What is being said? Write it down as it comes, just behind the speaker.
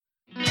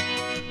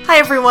Hi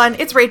everyone,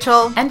 it's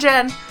Rachel. And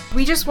Jen.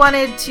 We just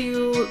wanted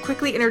to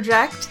quickly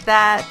interject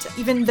that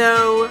even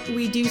though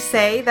we do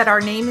say that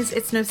our name is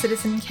It's No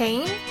Citizen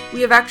Kane,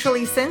 we have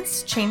actually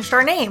since changed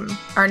our name.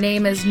 Our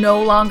name is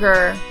no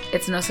longer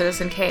It's No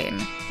Citizen Kane.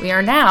 We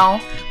are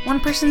now One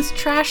Person's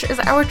Trash is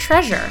Our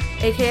Treasure,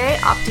 aka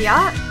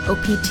Optiot.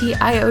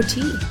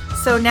 OPTIOT.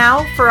 So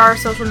now for our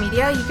social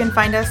media, you can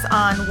find us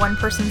on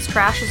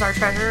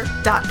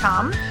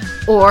onepersonstrashisourtreasure.com.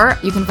 Or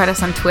you can find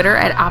us on Twitter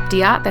at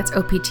Optiot, that's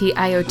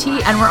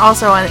OPTIOT, and we're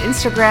also on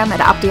Instagram at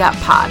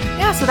OptiotPod.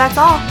 Yeah, so that's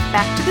all.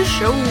 Back to the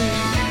show.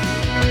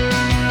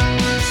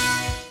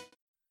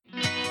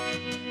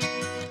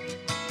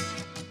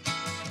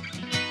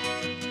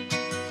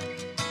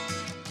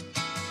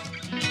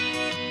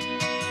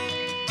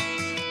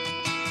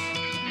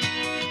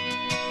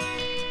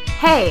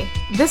 Hey,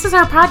 this is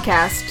our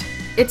podcast,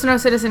 It's No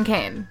Citizen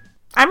Kane.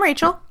 I'm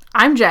Rachel.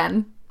 I'm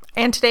Jen.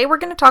 And today we're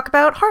going to talk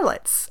about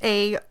Harlots,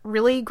 a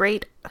really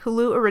great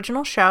Hulu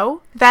original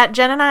show that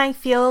Jen and I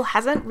feel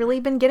hasn't really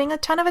been getting a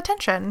ton of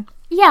attention.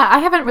 Yeah, I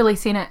haven't really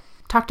seen it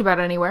talked about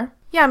anywhere.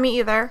 Yeah, me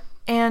either.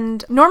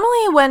 And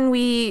normally when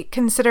we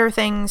consider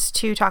things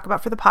to talk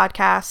about for the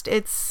podcast,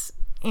 it's,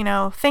 you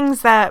know,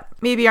 things that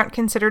maybe aren't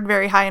considered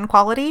very high in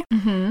quality.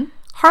 Mm-hmm.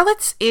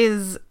 Harlots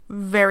is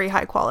very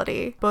high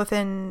quality, both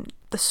in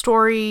the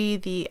story,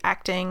 the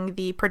acting,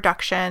 the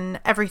production,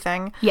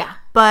 everything. Yeah.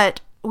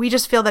 But we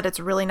just feel that it's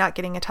really not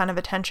getting a ton of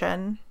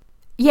attention.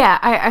 Yeah,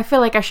 I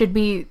feel like I should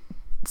be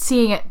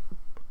seeing it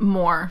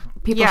more.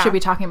 People should be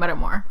talking about it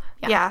more.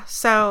 Yeah,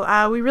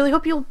 so we really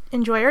hope you'll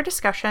enjoy our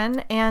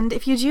discussion. And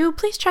if you do,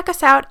 please check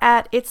us out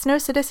at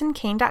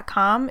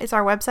itsnocitizenkane.com. It's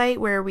our website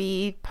where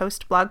we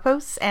post blog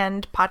posts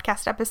and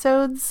podcast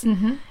episodes.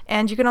 Mm-hmm.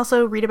 And you can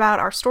also read about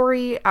our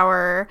story,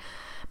 our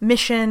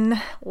mission,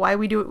 why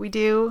we do what we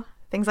do,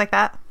 things like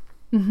that.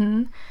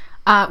 Mm-hmm.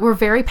 We're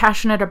very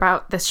passionate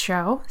about this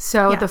show,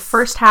 so Yes. The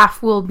first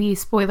half will be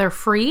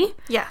spoiler-free.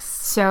 Yes.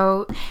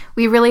 So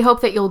we really hope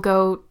that you'll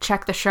go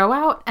check the show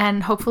out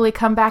and hopefully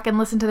come back and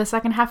listen to the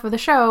second half of the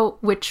show,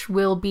 which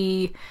will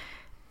be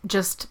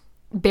just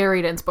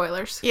buried in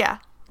spoilers. Yeah,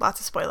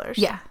 lots of spoilers.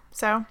 Yeah.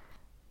 So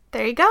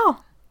there you go.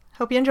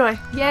 Hope you enjoy.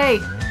 Yay!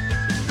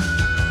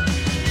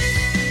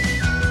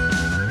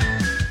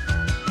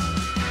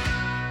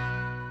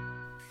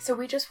 So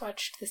we just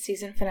watched the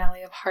season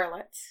finale of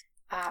Harlots.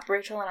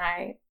 Rachel and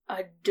I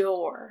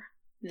adore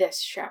this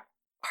show.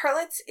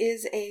 Harlots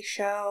is a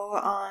show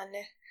on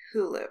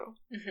Hulu,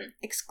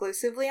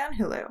 exclusively on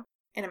Hulu,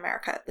 in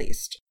America at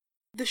least.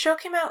 The show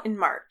came out in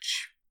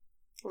March,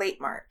 late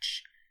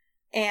March,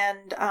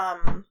 and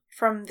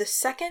from the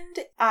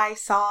second I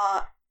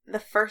saw the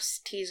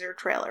first teaser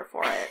trailer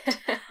for it,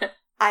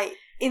 I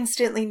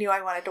instantly knew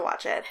I wanted to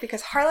watch it,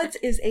 because Harlots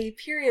is a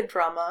period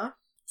drama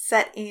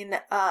set in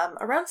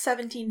around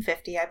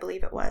 1750, I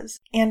believe it was.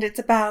 And it's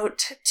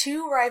about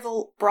two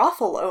rival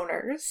brothel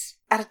owners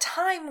at a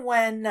time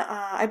when,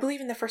 I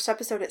believe in the first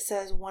episode it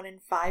says 1 in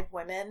 5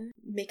 women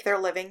make their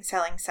living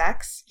selling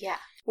sex. Yeah.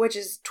 Which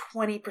is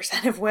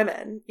 20% of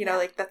women. You know,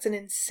 like, that's an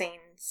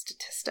insane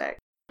statistic.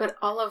 But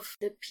all of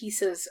the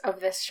pieces of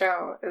this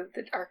show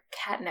are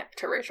catnip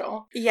to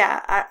Rachel.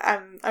 Yeah,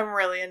 I'm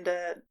really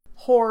into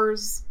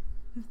whores,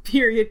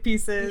 period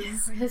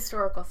pieces,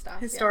 historical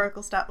stuff,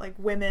 like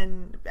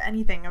women,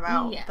 anything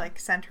about like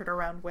centered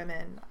around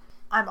women.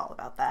 I'm all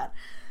about that.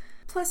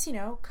 Plus, you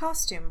know,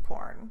 costume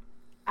porn.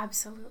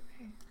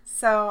 Absolutely.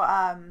 So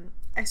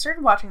I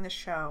started watching the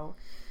show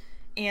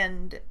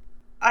and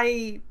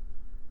I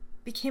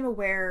became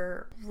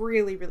aware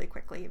really, really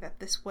quickly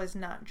that this was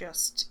not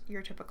just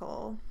your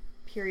typical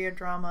period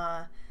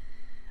drama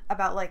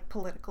about like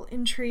political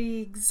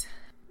intrigues.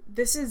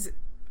 This is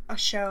a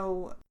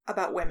show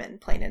about women,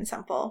 plain and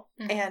simple.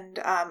 Mm-hmm. And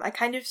I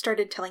kind of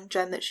started telling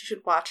Jen that she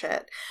should watch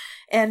it.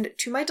 And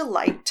to my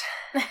delight,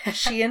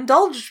 she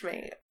indulged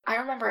me. I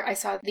remember I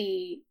saw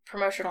the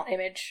promotional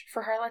image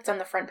for Harlots on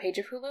the front page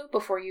of Hulu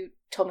before you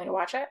told me to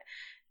watch it.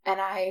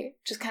 And I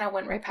just kind of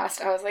went right past.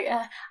 I was like,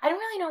 I don't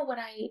really know what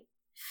I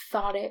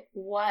thought it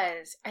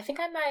was. I think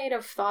I might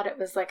have thought it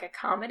was like a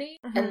comedy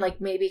and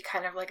like maybe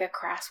kind of like a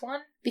crass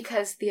one.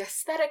 Because the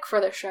aesthetic for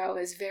the show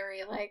is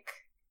very like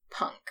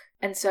punk.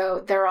 And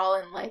so they're all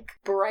in like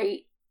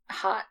bright,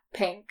 hot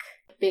pink,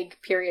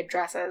 big period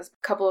dresses.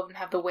 A couple of them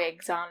have the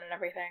wigs on and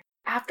everything.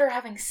 After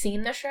having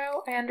seen the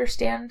show, I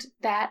understand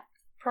that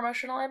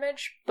promotional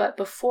image, but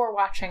before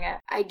watching it,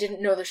 I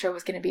didn't know the show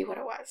was going to be what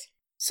it was.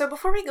 So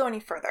before we go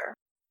any further,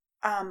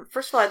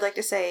 first of all, I'd like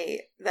to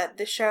say that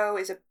this show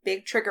is a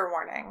big trigger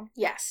warning.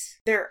 Yes.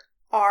 There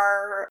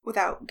are,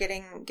 without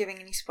giving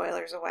any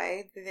spoilers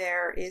away,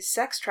 there is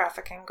sex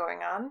trafficking going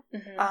on.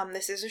 Mm-hmm.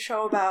 This is a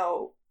show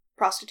about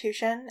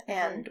prostitution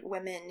and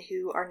women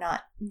who are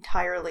not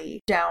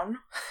entirely down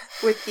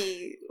with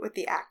the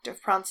act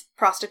of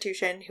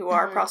prostitution, who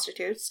are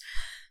prostitutes.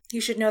 You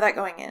should know that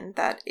going in,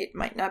 that it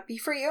might not be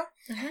for you.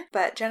 Mm-hmm.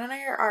 But Jen and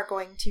I are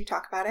going to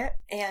talk about it.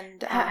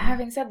 And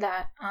having said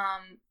that,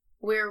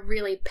 we're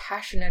really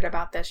passionate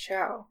about this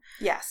show.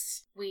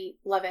 Yes. We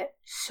love it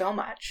so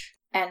much,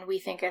 and we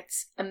think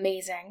it's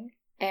amazing.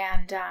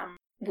 And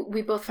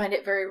we both find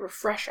it very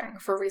refreshing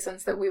for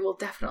reasons that we will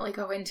definitely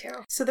go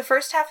into. So the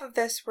first half of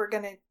this, we're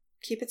going to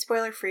keep it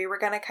spoiler-free. We're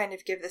going to kind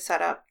of give the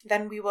setup.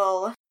 Then we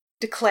will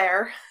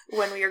declare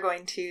when we are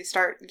going to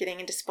start getting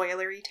into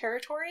spoilery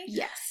territory.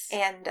 Yes.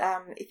 And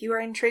if you are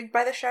intrigued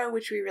by the show,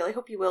 which we really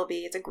hope you will be,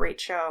 it's a great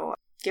show.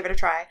 Give it a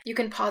try. You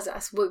can pause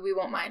us. We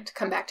won't mind.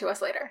 Come back to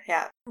us later.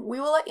 Yeah. We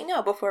will let you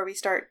know before we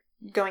start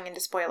going into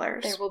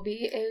spoilers. There will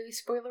be a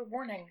spoiler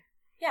warning.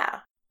 Yeah.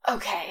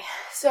 Okay,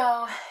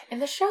 so in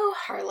the show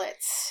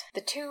Harlots,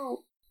 the two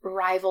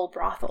rival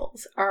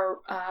brothels are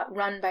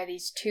run by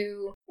these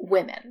two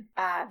women.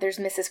 There's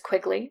Mrs.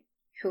 Quigley,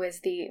 who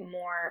is the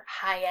more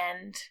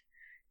high-end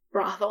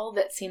brothel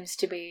that seems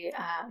to be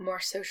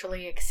more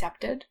socially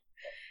accepted.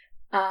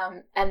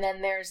 And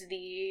then there's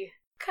the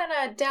kind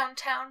of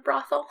downtown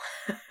brothel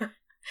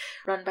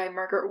run by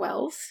Margaret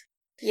Wells.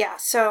 Yeah,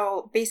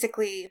 so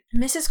basically,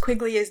 Mrs.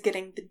 Quigley is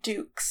getting the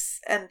dukes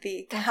and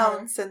the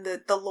counts and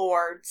the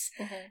lords,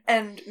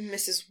 and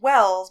Mrs.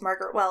 Wells,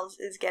 Margaret Wells,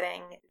 is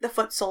getting the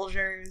foot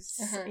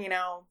soldiers, you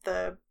know,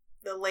 the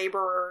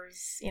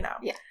laborers, you know.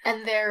 Yeah,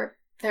 and their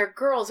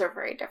girls are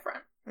very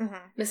different.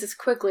 Mrs.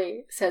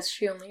 Quigley says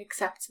she only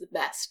accepts the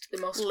best, the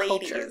most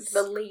cultured,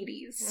 the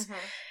ladies.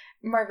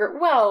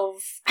 Margaret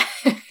Wells...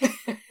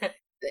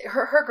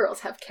 Her girls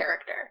have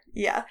character.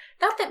 Yeah.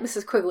 Not that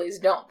Mrs. Quigley's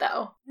don't,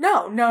 though.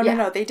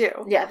 No, they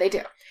do. Yeah, they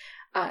do.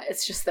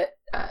 It's just that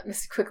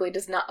Mrs. Quigley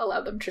does not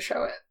allow them to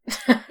show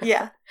it.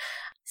 Yeah.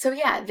 So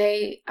yeah,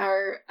 they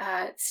are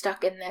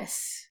stuck in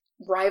this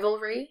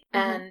rivalry,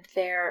 and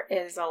there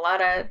is a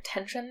lot of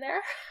tension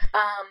there.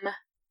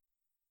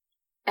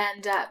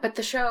 But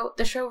the show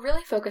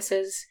really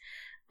focuses...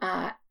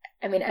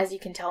 I mean, as you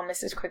can tell,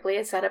 Mrs. Quigley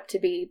is set up to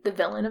be the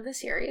villain of the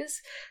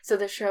series. So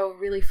the show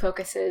really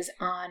focuses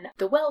on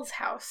the Wells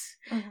house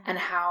and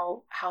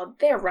how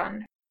they're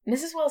run.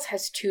 Mrs. Wells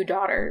has two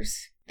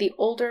daughters, the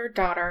older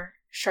daughter,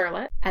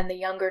 Charlotte, and the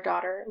younger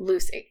daughter,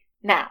 Lucy.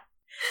 Now,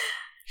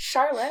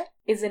 Charlotte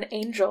is an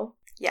angel.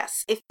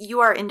 Yes. If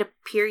you are into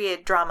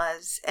period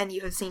dramas and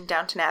you have seen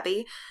Downton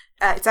Abbey,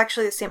 it's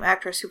actually the same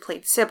actress who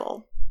played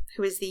Sybil,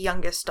 who is the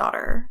youngest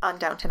daughter on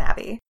Downton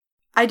Abbey.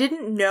 I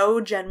didn't know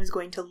Jen was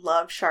going to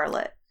love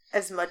Charlotte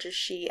as much as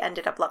she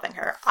ended up loving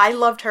her. I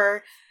loved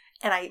her,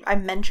 and I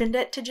mentioned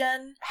it to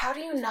Jen. How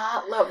do you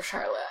not love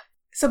Charlotte?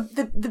 So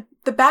the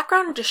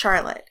background to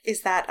Charlotte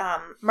is that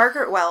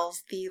Margaret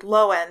Wells, the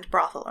low-end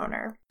brothel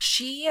owner,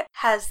 she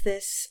has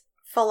this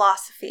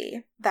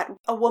philosophy that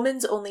a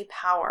woman's only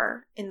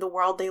power in the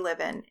world they live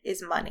in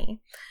is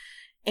money.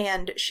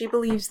 And she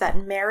believes that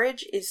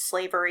marriage is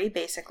slavery,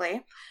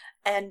 basically.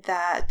 And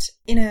that,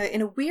 in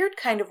a weird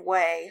kind of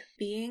way,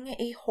 being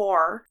a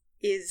whore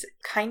is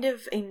kind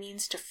of a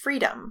means to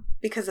freedom,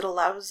 because it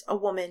allows a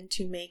woman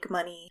to make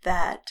money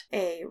that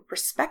a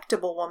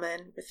respectable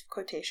woman, with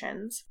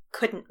quotations,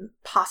 couldn't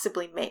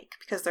possibly make,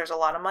 because there's a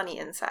lot of money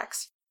in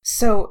sex.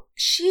 So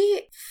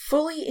she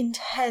fully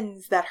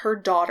intends that her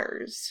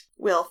daughters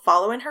will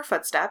follow in her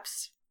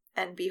footsteps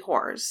and be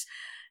whores.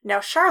 Now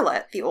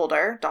Charlotte, the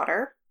older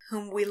daughter,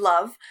 whom we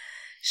love,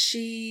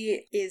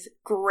 she is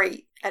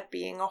great at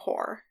being a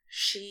whore.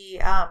 She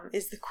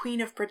is the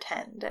queen of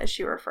pretend, as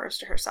she refers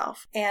to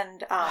herself.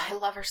 And I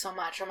love her so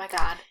much. Oh my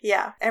god.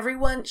 Yeah.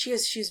 Everyone,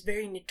 she's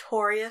very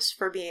notorious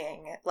for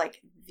being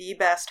like the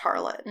best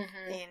harlot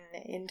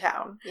in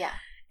town. Yeah.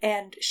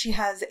 And she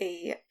has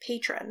a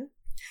patron.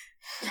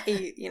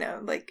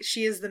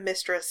 She is the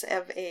mistress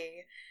of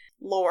a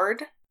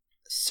lord,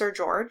 Sir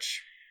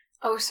George.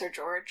 Oh, Sir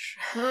George.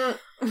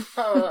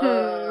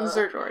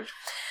 Sir George.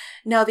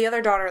 Now, the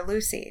other daughter,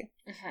 Lucy,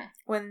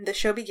 when the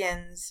show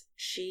begins,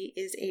 she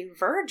is a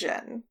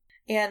virgin.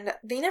 And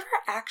they never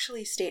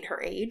actually state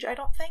her age, I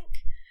don't think.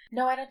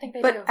 No, I don't think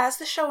they do. But as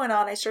the show went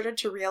on, I started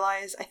to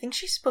realize, I think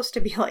she's supposed to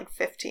be like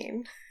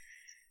 15.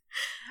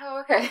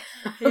 Oh, okay.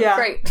 Yeah.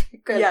 Great.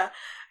 Good. Yeah.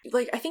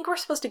 Like, I think we're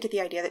supposed to get the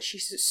idea that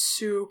she's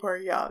super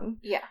young.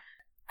 Yeah.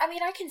 I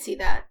mean, I can see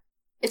that.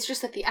 It's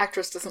just that the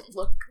actress doesn't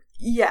look...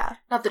 Yeah.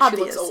 Not that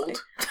obviously. She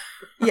looks old.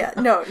 Yeah,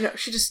 no,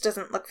 she just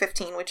doesn't look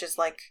 15, which is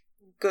like...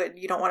 good.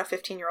 You don't want a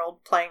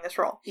 15-year-old playing this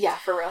role. Yeah,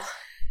 for real.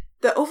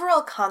 The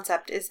overall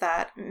concept is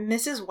that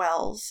Mrs.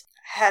 Wells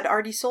had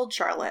already sold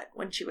Charlotte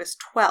when she was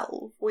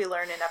 12, we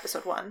learn in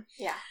episode 1.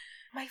 Yeah.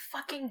 My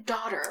fucking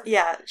daughter.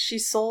 Yeah, she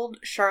sold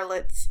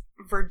Charlotte's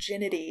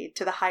virginity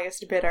to the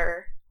highest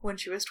bidder when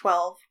she was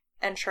 12,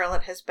 and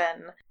Charlotte has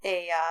been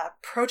a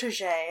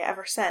protege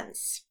ever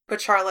since.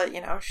 But Charlotte,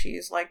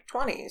 she's like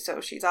 20,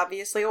 so she's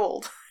obviously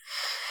old.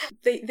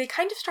 They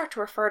kind of start to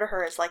refer to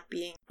her as like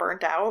being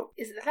burnt out.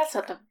 That's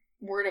not the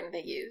wording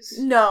they use.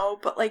 No,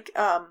 but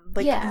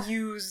yeah.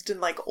 used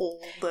and like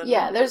old. And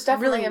yeah, there's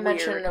definitely really a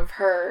mention weird. Of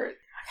her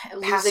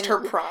past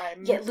her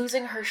prime. Yeah,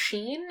 losing her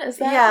sheen. Is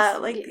that?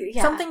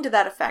 Yeah, something to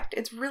that effect.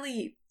 It's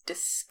really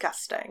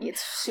disgusting.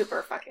 It's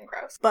super fucking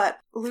gross. But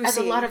Lucy, as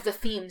a lot of the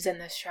themes in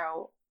this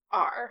show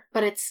are,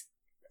 but it's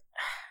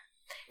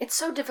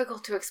so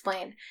difficult to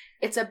explain.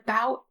 It's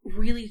about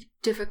really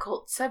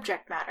difficult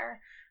subject matter,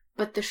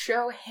 but the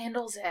show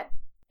handles it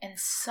in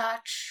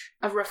such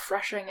a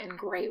refreshing and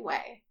great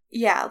way.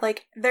 Yeah,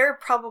 like, there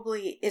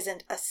probably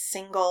isn't a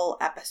single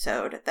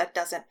episode that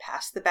doesn't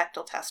pass the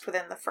Bechdel test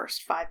within the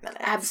first 5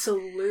 minutes.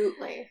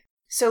 Absolutely.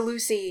 So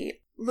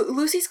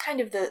Lucy's kind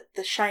of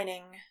the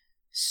shining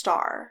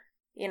star,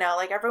 you know,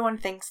 like, everyone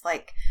thinks,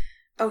 like,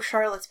 oh,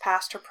 Charlotte's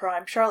past her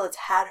prime, Charlotte's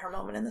had her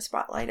moment in the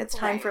spotlight, it's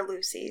time for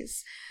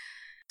Lucy's.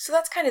 So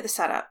that's kind of the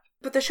setup.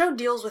 But the show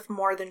deals with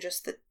more than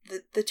just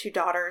the two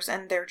daughters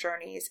and their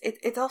journeys.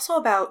 It's also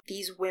about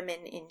these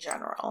women in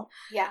general.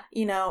 Yeah.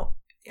 You know.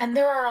 And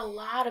there are a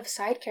lot of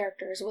side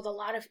characters with a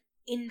lot of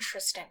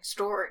interesting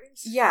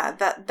stories. Yeah,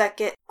 that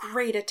get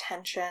great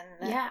attention.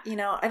 Yeah. You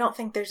know, I don't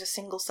think there's a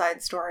single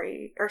side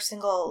story or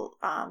single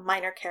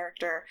minor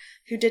character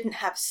who didn't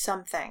have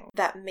something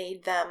that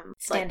made them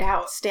stand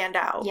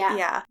out. Yeah.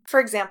 Yeah. For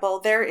example,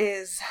 there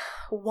is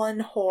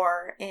one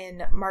whore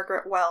in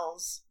Margaret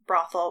Wells'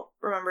 brothel.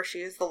 Remember, she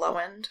is the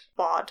low-end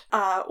bod.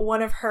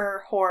 One of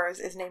her whores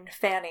is named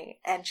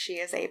Fanny, and she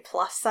is a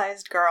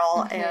plus-sized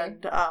girl,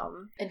 and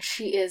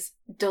she is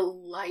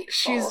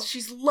delightful.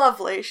 She's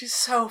lovely. She's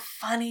so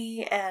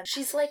funny, and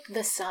she's like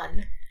the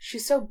sun.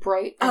 She's so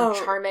bright and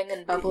charming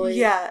and bubbly.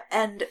 Yeah,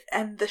 and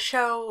the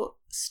show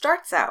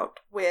starts out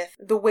with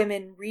the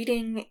women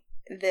reading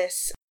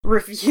this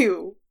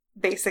review.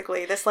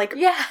 Basically, this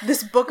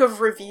this book of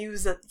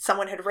reviews that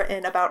someone had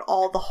written about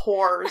all the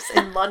whores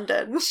in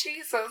London.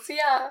 Jesus,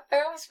 yeah,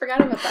 I almost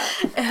forgot about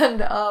that.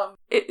 And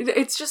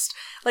it's just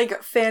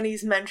like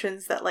Fanny's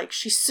mentions that like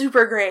she's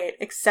super great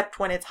except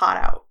when it's hot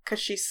out because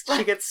she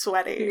gets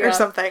sweaty or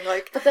something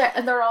like. But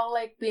they're all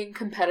like being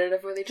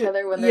competitive with each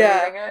other when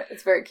they're reading it.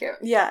 It's very cute.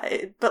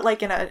 Yeah, but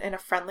like in a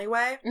friendly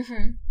way.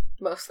 Mm-hmm.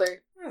 Mostly.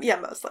 Yeah,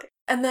 mostly.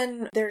 And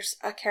then there's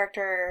a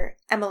character,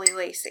 Emily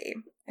Lacey,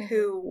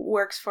 who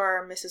works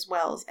for Mrs.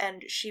 Wells,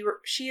 and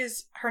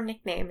her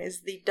nickname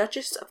is the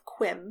Duchess of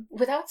Quim.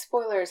 Without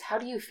spoilers, how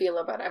do you feel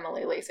about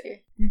Emily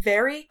Lacey?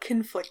 Very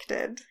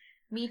conflicted.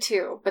 Me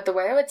too, but the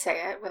way I would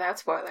say it, without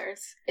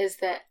spoilers, is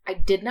that I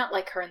did not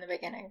like her in the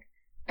beginning.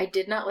 I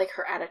did not like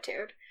her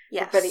attitude.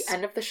 Yes. But by the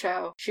end of the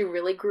show, she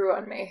really grew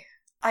on me.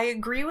 I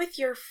agree with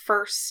your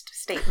first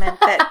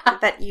statement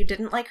that you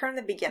didn't like her in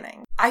the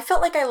beginning. I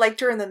felt like I liked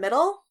her in the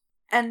middle,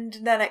 and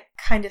then it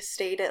kind of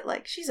stayed at,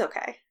 like, she's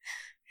okay.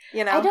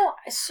 You know?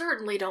 I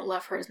certainly don't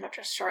love her as much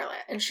as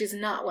Charlotte, and she's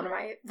not one of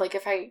my, like,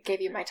 if I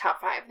gave you my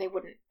top 5, they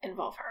wouldn't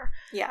involve her.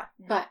 Yeah.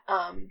 But,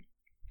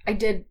 I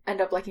did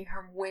end up liking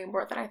her way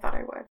more than I thought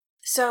I would.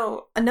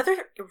 So, another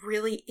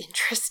really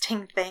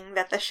interesting thing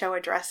that the show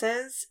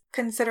addresses,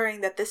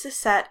 considering that this is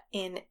set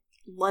in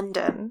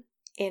London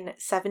in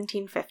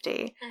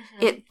 1750,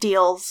 it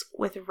deals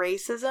with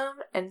racism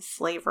and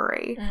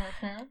slavery.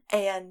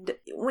 And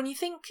when you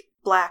think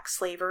Black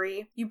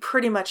slavery, you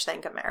pretty much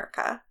think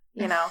America,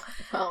 you know?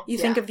 You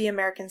think of the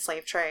American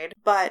slave trade.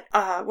 But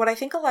what I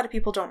think a lot of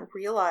people don't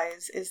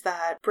realize is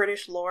that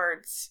British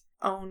lords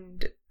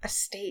owned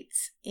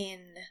estates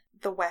in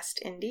the West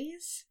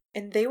Indies,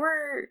 and they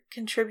were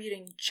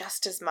contributing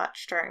just as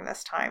much during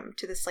this time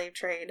to the slave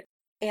trade.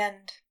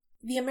 And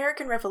the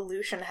American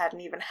Revolution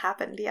hadn't even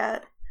happened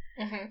yet.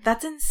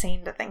 That's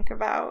insane to think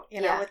about,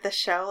 you know, with the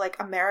show. Like,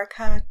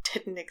 America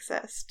didn't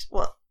exist.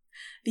 Well,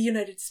 the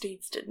United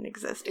States didn't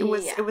exist. It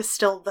was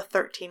still the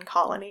 13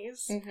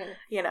 colonies,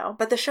 you know.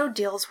 But the show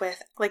deals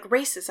with, like,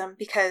 racism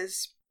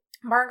because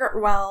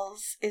Margaret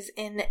Wells is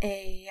in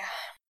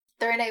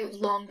they're in a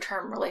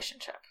long-term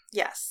relationship.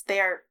 Yes, they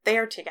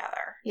are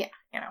together. Yeah.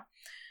 You know.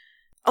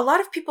 A lot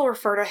of people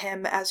refer to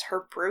him as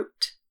her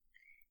brute.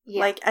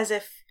 Yeah. Like, as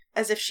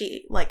if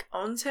she, like,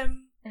 owns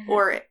him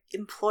or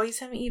employs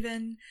him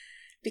even,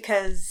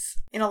 because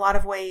in a lot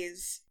of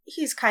ways,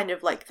 he's kind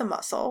of like the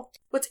muscle.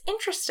 What's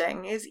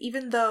interesting is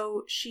even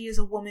though she is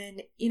a woman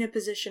in a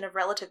position of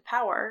relative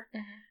power,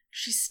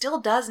 she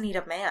still does need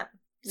a man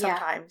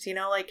sometimes, you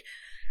know, like,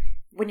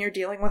 when you're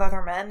dealing with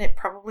other men, it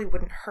probably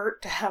wouldn't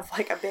hurt to have,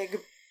 like, a big,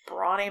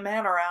 brawny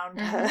man around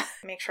to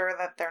make sure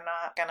that they're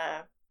not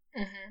gonna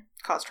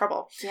cause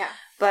trouble. Yeah.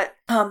 But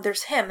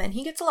there's him, and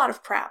he gets a lot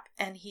of crap,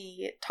 and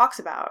he talks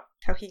about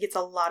how he gets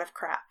a lot of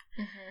crap.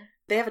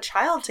 They have a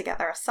child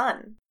together, a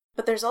son.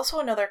 But there's also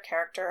another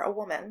character, a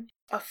woman,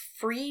 a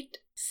freed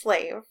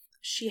slave.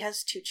 She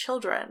has 2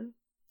 children.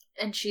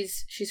 And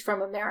she's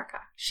from America.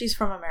 She's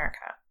from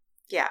America.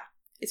 Yeah.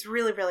 It's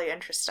really, really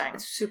interesting.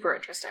 It's super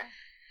interesting.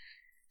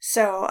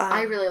 So,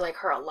 I really like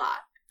her a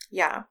lot.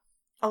 Yeah.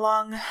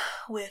 Along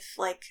with,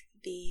 like,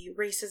 the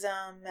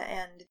racism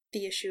and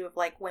the issue of,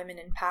 like, women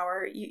in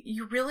power,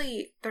 you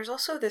really, there's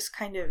also this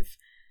kind of,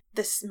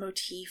 this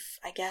motif,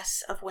 I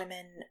guess, of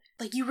women,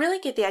 like, you really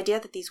get the idea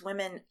that these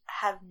women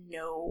have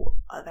no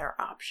other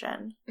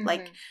option.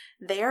 Like,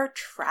 they are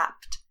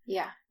trapped.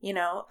 Yeah. You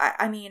know,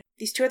 I mean,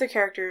 these 2 other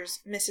characters,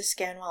 Mrs.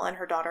 Scanwell and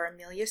her daughter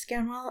Amelia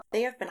Scanwell,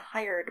 they have been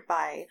hired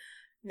by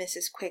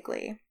Mrs.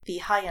 Quigley, the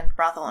high-end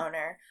brothel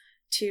owner,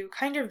 to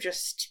kind of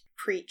just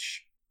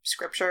preach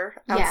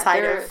scripture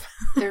outside of...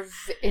 they're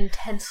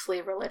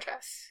intensely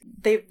religious.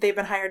 They've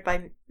been hired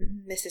by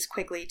Mrs.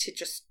 Quigley to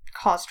just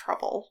cause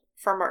trouble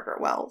for Margaret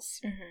Wells.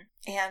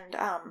 And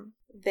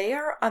they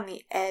are on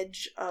the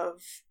edge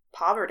of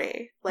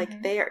poverty.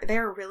 Like,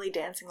 they're really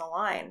dancing the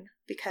line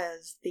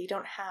because they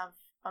don't have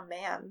a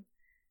man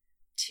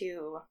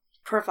to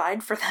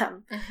provide for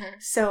them.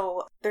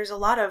 So there's a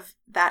lot of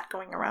that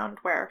going around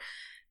where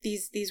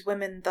these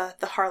women, the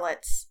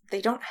harlots,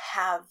 they don't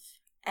have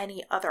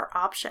any other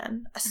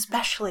option,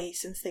 especially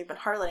since they've been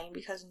harloting,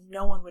 because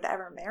no one would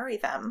ever marry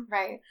them.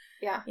 Right.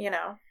 Yeah. You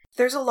know,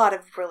 there's a lot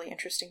of really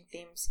interesting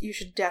themes. You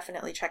should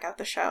definitely check out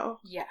the show.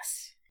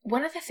 Yes.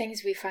 One of the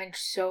things we find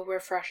so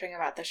refreshing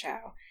about the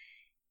show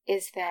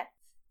is that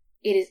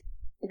it is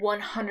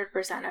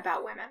 100%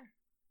 about women.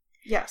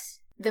 Yes.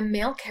 The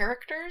male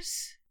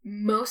characters,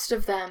 most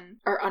of them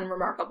are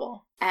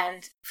unremarkable,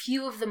 and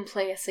few of them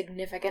play a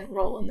significant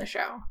role in the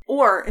show.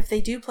 Or if they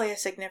do play a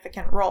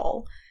significant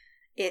role,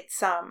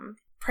 it's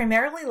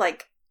primarily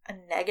like a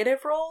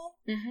negative role.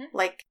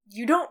 Like,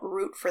 you don't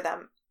root for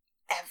them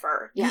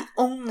ever. Yeah. The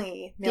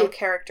only male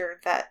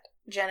character that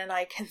Jen and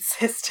I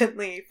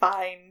consistently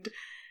find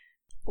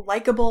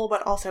likable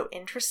but also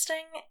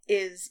interesting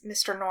is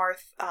Mr.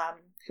 North,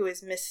 who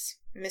is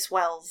Mrs.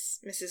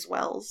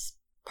 Wells'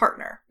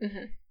 partner.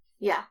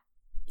 Yeah.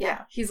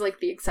 He's like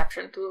the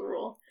exception to the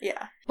rule.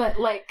 Yeah. But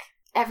like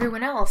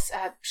everyone else,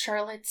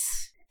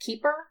 Charlotte's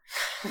keeper.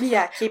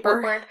 Yeah,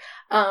 keeper. What word?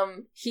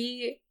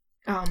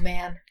 Oh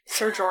man.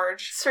 Sir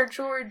George. Sir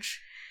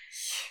George.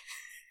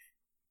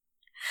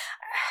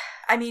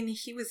 I mean,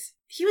 he was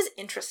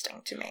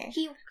interesting to me.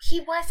 He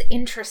was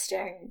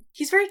interesting.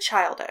 He's very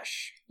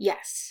childish.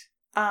 Yes.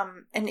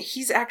 And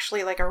he's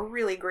actually like a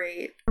really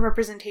great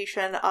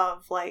representation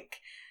of like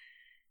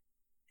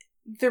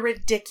the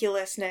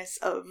ridiculousness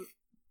of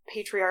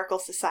patriarchal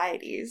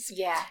societies.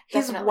 Yeah.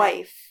 His definitely.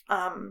 wife,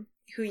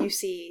 who you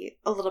see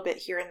a little bit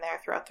here and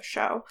there throughout the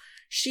show,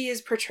 she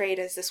is portrayed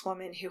as this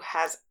woman who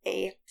has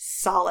a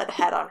solid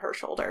head on her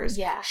shoulders.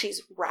 Yeah.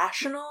 She's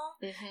rational,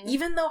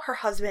 even though her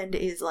husband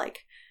is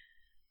like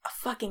a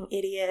fucking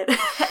idiot.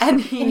 And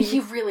he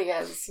really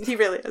is. He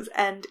really is.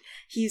 And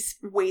he's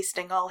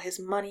wasting all his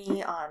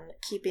money on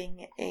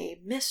keeping a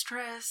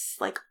mistress,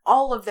 like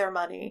all of their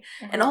money.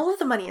 And all of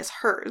the money is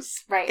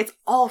hers. Right. It's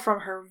all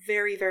from her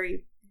very,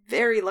 very,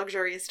 very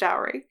luxurious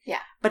dowry. Yeah.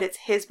 But it's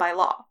his by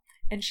law.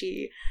 And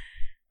she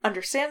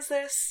understands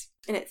this,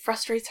 and it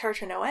frustrates her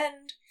to no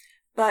end.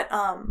 But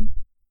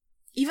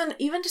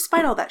even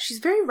despite all that, she's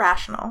very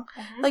rational.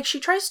 Like, she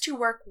tries to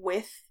work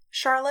with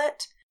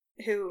Charlotte,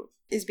 who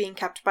is being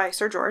kept by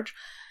Sir George,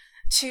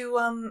 to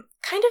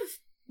kind of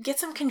get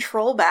some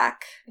control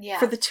back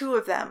for the two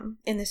of them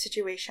in the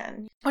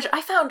situation, which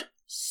I found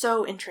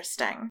so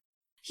interesting.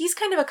 He's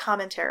kind of a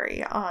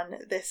commentary on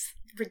this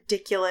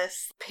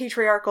ridiculous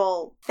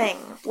patriarchal thing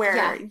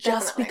where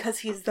just because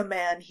he's the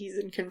man, he's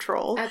in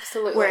control.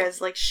 Absolutely.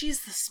 Whereas, like,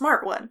 she's the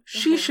smart one.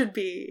 She should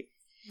be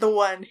the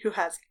one who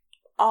has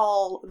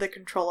all the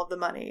control of the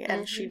money,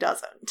 and she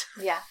doesn't.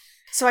 Yeah.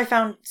 So I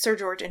found Sir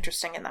George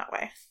interesting in that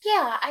way.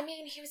 Yeah, I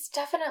mean, he was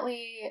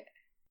definitely,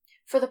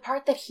 for the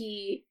part that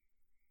he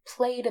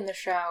played in the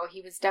show,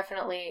 he was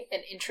definitely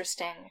an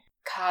interesting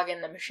cog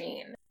in the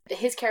machine.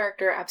 His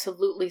character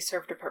absolutely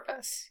served a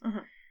purpose.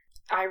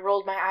 I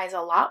rolled my eyes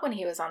a lot when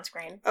he was on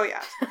screen. Oh,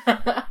 yeah.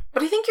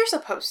 But I think you're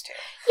supposed to.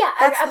 Yeah,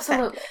 that's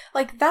absolutely.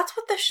 Like, that's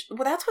what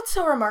that's what's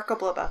so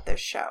remarkable about this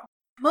show.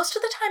 Most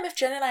of the time, if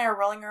Jen and I are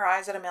rolling our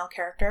eyes at a male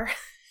character,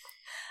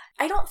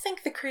 I don't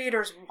think the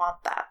creators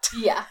want that.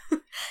 Yeah.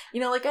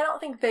 You know, like, I don't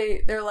think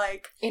they're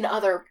like... In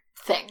other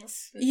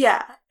things.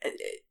 Yeah.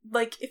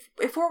 Like,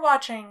 if we're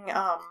watching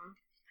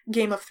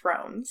Game of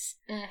Thrones,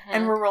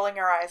 and we're rolling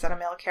our eyes at a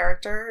male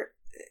character,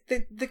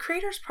 the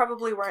creators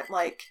probably weren't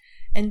like,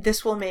 and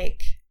this will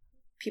make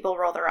people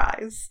roll their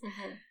eyes.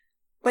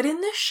 But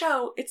in this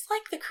show, it's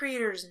like the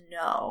creators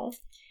know.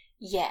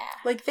 Yeah.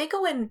 Like, they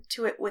go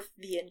into it with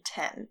the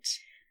intent.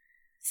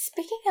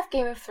 Speaking of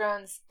Game of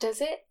Thrones,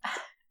 does it...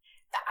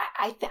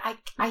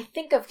 I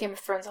think of Game of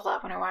Thrones a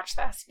lot when I watch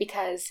this,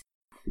 because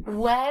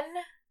when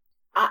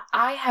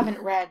I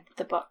haven't read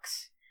the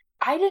books,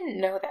 I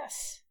didn't know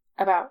this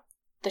about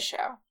the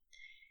show.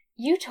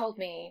 You told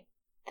me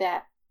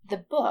that the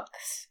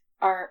books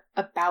are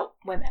about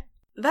women.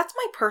 That's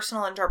my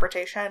personal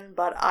interpretation,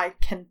 but I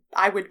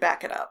would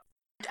back it up.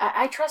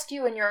 I trust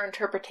you in your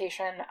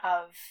interpretation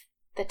of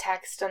the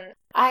text, and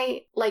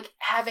I, like,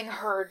 having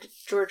heard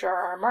George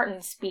R.R.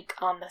 Martin speak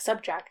on the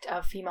subject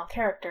of female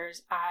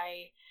characters,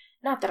 I'm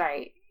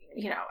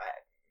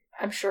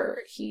sure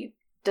he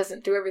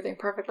doesn't do everything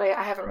perfectly.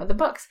 I haven't read the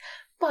books,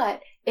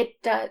 but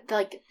it does,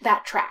 like,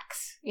 that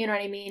tracks. You know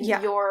what I mean?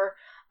 Yeah. Your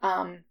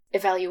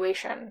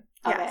evaluation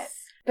of it.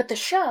 But the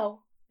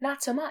show,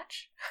 not so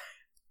much.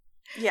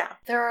 Yeah.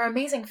 There are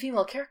amazing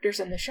female characters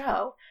in the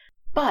show,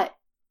 but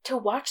to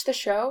watch the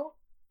show,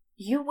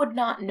 you would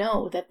not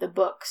know that the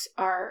books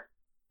are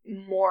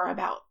more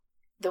about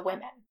the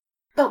women.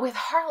 But with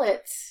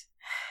harlots,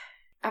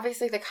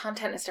 obviously the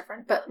content is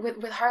different, but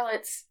with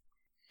harlots,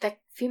 the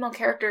female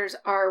characters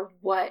are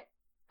what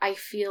I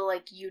feel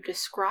like you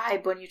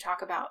describe when you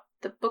talk about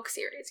the book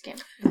series, Game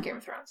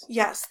of Thrones.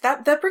 Yes,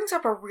 that brings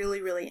up a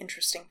really, really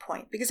interesting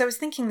point, because I was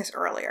thinking this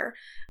earlier.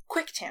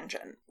 Quick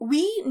tangent.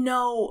 We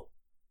know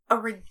a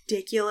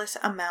ridiculous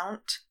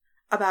amount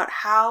about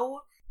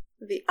how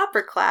the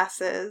upper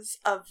classes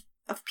of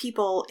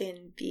people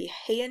in the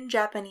Heian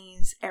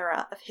Japanese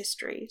era of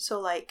history,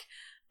 so like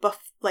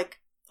 1000s,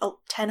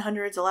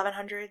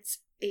 1100s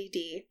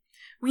AD,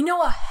 we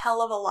know a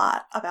hell of a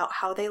lot about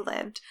how they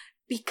lived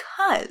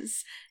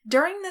because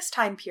during this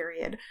time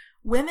period,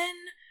 women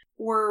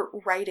were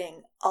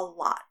writing a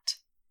lot.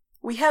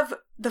 We have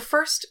the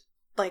first,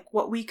 like,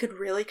 what we could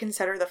really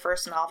consider the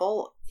first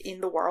novel in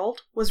the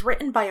world was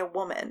written by a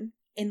woman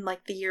in,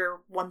 like, the year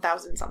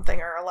 1000 something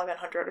or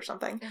 1100 or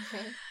something.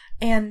 Mm-hmm.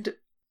 And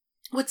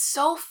what's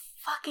so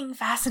fucking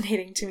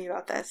fascinating to me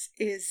about this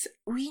is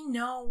we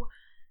know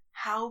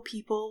how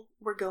people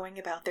were going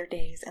about their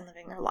days and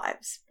living their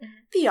lives. Mm-hmm.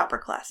 The upper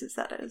classes,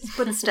 that is.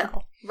 But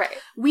still. Right.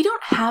 We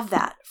don't have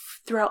that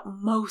throughout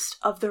most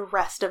of the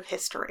rest of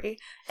history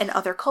and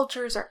other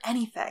cultures or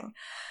anything.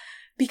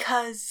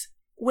 Because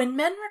when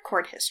men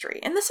record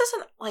history, and this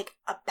isn't like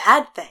a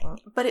bad thing,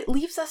 but it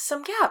leaves us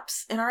some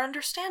gaps in our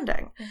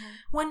understanding. Mm-hmm.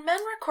 When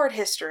men record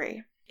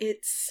history,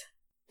 it's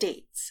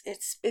dates.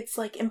 It's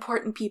like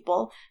important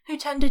people who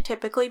tend to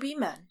typically be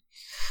men.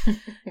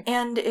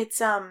 And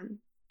it's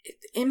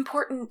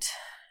important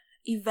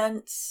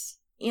events,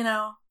 you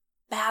know,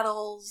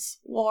 battles,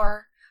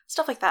 war,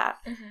 stuff like that.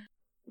 Mm-hmm.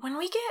 When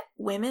we get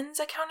women's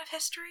account of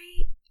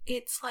history,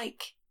 it's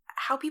like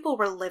how people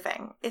were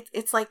living.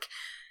 It's like,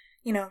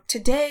 you know,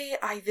 today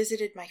I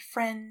visited my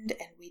friend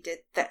and we did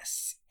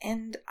this.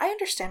 And I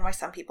understand why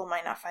some people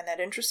might not find that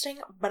interesting,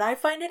 but I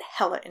find it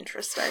hella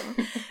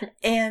interesting.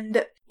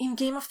 And in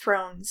Game of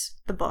Thrones,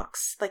 the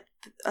books, like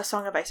A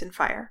Song of Ice and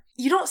Fire,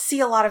 you don't see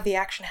a lot of the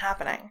action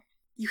happening.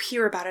 You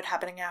hear about it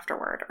happening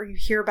afterward, or you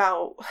hear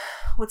about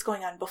what's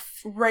going on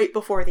right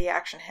before the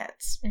action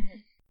hits. Mm-hmm.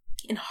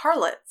 In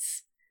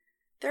Harlots,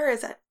 there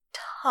is a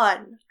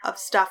ton of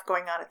stuff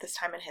going on at this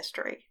time in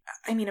history.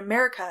 I mean,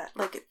 America,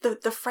 like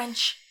the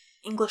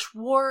French-English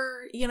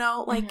War, you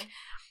know, like... Mm-hmm.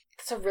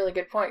 That's a really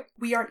good point.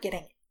 We aren't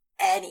getting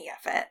any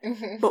of it,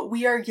 mm-hmm. but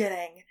we are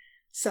getting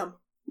some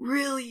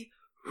really,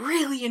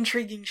 really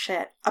intriguing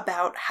shit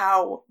about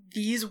how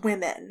these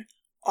women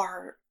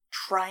are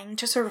trying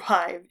to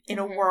survive in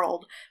mm-hmm. a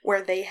world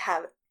where they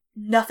have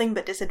nothing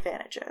but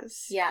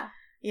disadvantages. Yeah.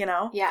 You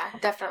know? Yeah,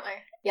 definitely.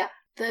 Yeah.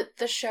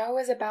 The show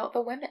is about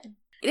the women.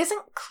 It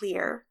isn't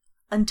clear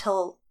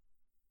until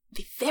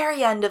the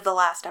very end of the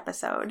last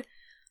episode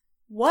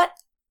what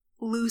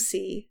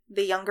Lucy,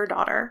 the younger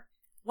daughter,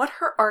 what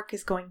her arc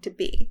is going to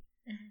be.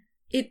 Mm-hmm.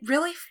 It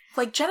really,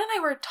 like, Jen and I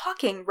were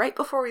talking right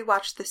before we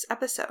watched this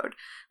episode.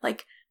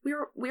 Like, we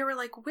were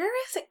like, where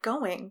is it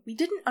going? We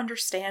didn't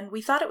understand.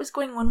 We thought it was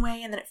going one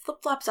way, and then it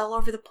flip-flops all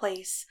over the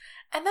place,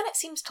 and then it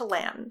seems to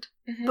land.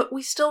 Mm-hmm. But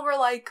we still were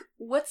like,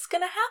 what's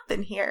gonna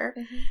happen here?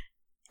 Mm-hmm.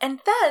 And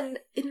then,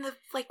 in the,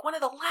 like, one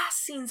of the last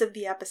scenes of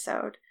the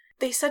episode,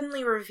 they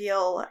suddenly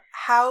reveal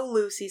how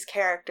Lucy's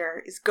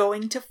character is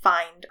going to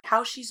find,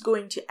 how she's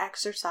going to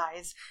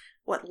exercise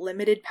what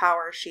limited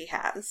power she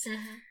has.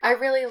 Mm-hmm. I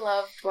really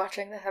loved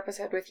watching this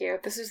episode with you.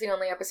 This was the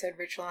only episode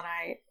Rachel and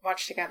I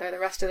watched together. The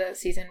rest of the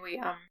season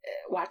we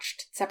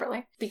watched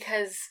separately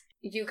because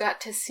you got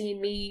to see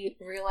me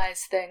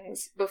realize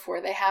things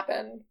before they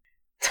happen.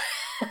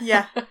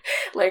 Yeah.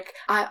 Like,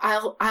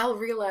 I'll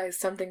realize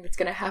something that's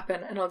gonna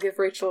happen and I'll give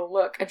Rachel a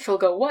look and she'll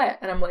go, what?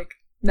 And I'm like,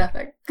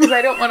 nothing. Because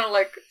I don't want to,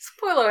 like,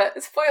 spoil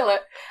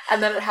it.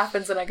 And then it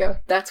happens and I go,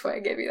 that's why I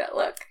gave you that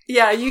look.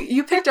 Yeah,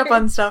 you picked up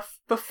on stuff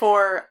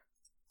before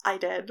I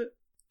did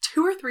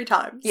 2 or 3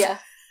 times. Yeah.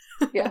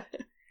 Yeah.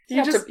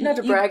 Not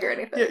to brag or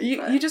anything.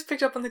 Yeah, you just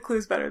picked up on the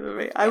clues better than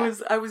me. Yeah.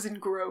 I was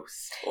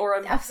engrossed.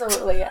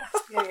 Absolutely, yes.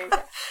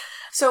 Yeah.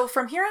 So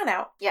from here on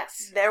out,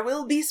 yes, there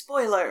will be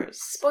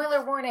spoilers.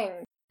 Spoiler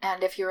warning.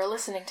 And if you're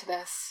listening to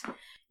this,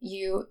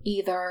 you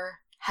either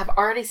have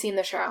already seen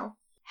the show,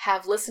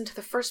 have listened to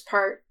the first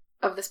part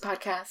of this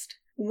podcast,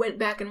 went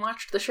back and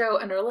watched the show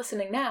and are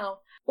listening now,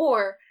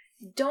 or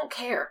don't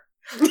care.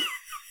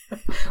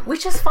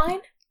 Which is fine.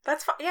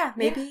 That's fine. Yeah,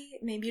 maybe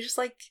you just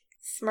like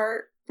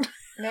smart.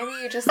 Maybe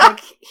you just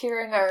like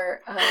hearing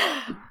our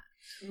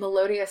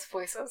melodious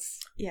voices.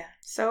 Yeah,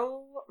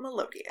 so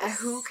melodious.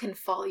 Who can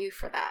fault you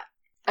for that?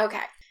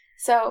 Okay,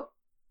 so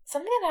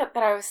something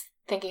that I was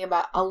thinking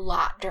about a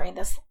lot during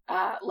this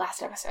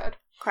last episode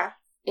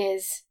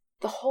is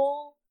the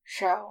whole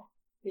show,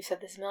 we've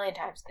said this a million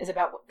times, is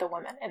about the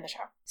women in the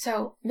show.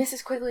 So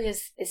Mrs. Quigley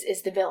is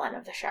the villain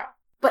of the show.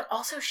 But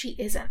also she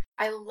isn't.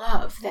 I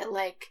love that,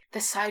 like,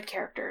 the side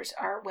characters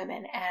are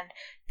women, and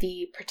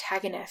the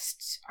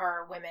protagonists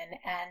are women,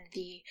 and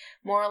the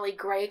morally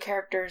gray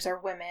characters are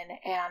women,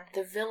 and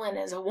the villain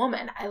is a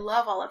woman. I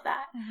love all of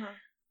that. Mm-hmm.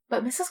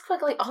 But Mrs.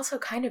 Quigley also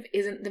kind of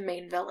isn't the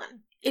main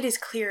villain. It is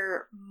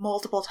clear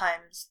multiple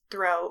times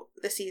throughout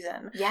the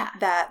season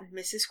that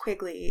Mrs.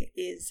 Quigley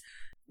is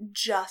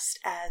just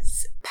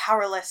as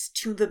powerless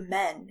to the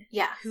men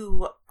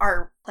who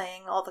are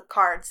playing all the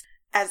cards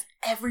as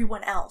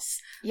everyone else.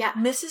 Yeah.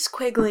 Mrs.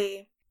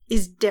 Quigley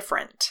is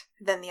different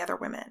than the other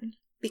women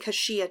because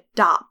she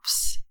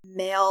adopts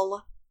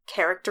male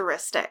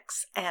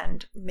characteristics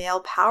and male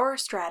power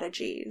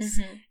strategies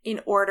in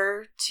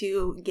order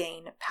to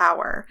gain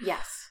power.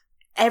 Yes.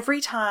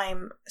 Every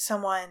time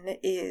someone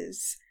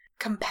is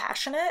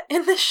compassionate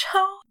in the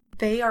show,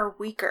 they are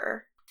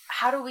weaker.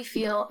 How do we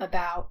feel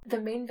about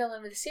the main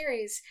villain of the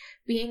series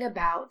being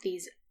about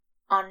these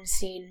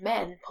unseen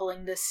men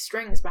pulling the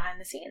strings behind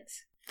the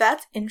scenes?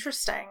 That's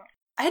interesting.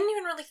 I hadn't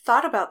even really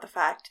thought about the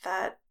fact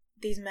that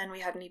these men we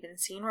hadn't even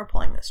seen were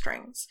pulling the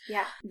strings.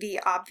 Yeah. The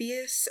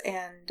obvious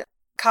and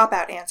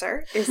cop-out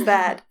answer is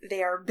that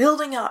they are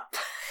building up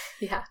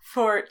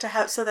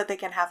so that they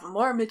can have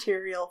more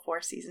material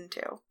for season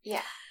 2.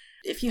 Yeah.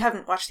 If you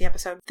haven't watched the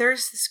episode,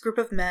 there's this group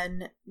of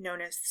men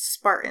known as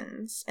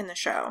Spartans in the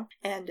show,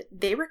 and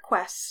they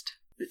request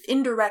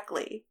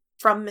indirectly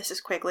from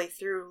Mrs. Quigley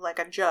through like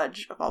a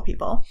judge of all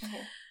people.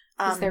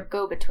 He's their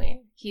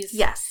go-between. He's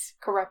yes,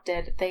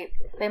 corrupted.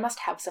 They must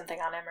have something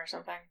on him or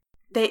something.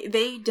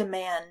 They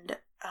demand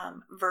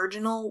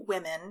virginal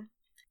women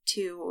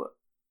to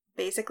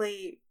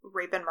basically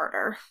rape and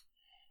murder,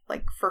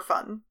 like for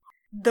fun.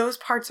 Those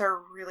parts are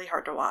really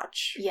hard to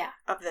watch. Yeah.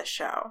 Of this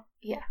show.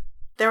 Yeah.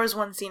 There was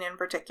one scene in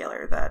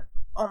particular that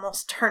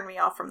almost turned me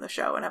off from the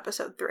show in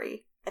episode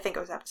 3. I think it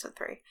was episode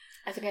 3.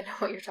 I think I know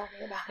what you're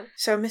talking about.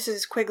 So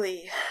Mrs.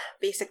 Quigley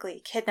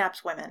basically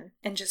kidnaps women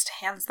and just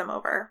hands them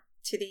over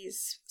to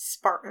these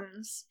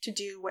Spartans to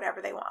do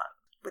whatever they want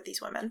with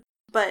these women.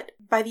 But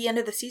by the end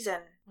of the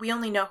season, we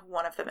only know who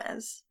one of them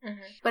is.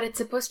 But it's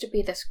supposed to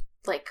be this,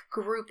 like,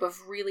 group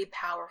of really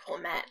powerful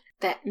men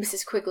that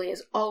Mrs. Quigley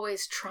is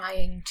always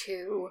trying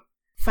to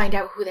find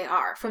out who they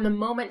are. From the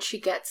moment she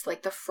gets,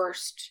 like, the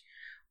first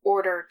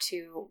order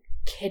to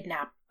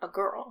kidnap a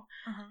girl,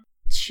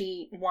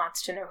 she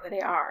wants to know who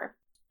they are.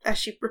 As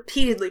she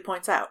repeatedly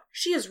points out,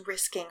 she is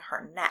risking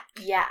her neck.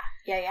 Yeah.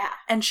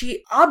 And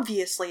she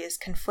obviously is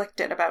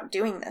conflicted about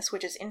doing this,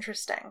 which is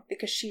interesting,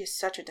 because she is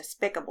such a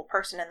despicable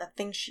person, and the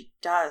things she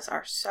does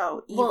are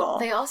so evil. Well,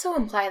 they also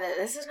imply that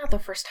this is not the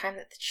first time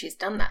that she's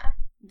done that.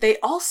 They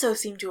also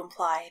seem to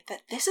imply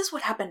that this is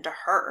what happened to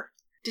her.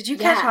 Did you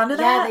catch on to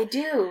that? Yeah, they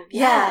do.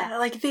 Yeah,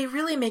 like, they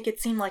really make it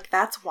seem like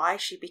that's why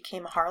she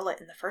became a harlot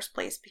in the first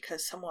place,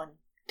 because someone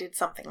did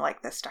something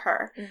like this to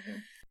her.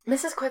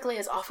 Mrs. Quigley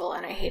is awful,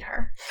 and I hate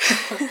her.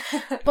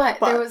 but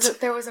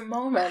there was a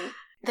moment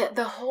that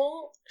the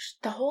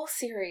whole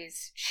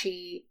series,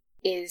 she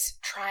is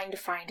trying to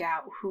find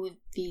out who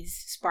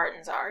these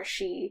Spartans are.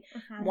 She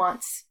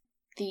wants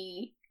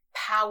the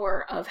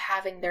power of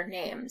having their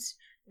names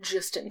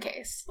just in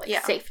case, like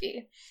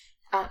safety,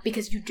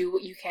 because you do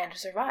what you can to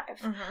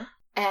survive.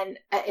 And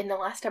in the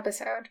last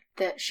episode,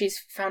 that she's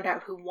found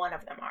out who one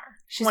of them are.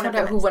 She's found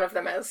out who one of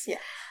them is. Yeah,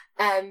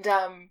 and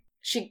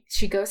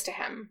she goes to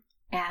him.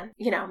 And,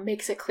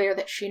 makes it clear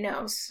that she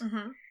knows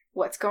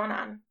what's going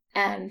on.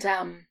 And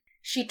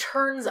she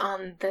turns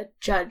on the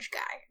judge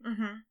guy.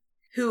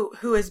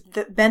 Who has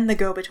been the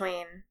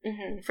go-between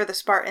for the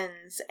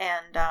Spartans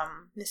and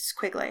Mrs.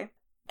 Quigley.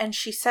 And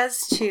she says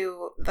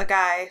to the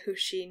guy who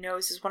she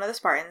knows is one of the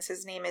Spartans,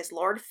 his name is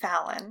Lord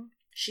Fallon,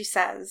 she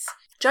says,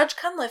 Judge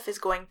Cunliffe is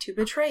going to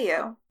betray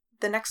you.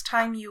 The next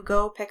time you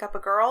go pick up a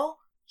girl,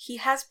 he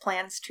has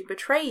plans to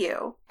betray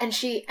you. And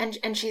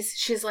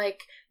she's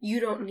like, you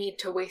don't need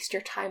to waste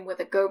your time with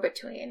a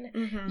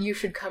go-between. You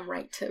should come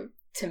right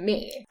to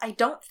me. I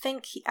don't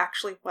think he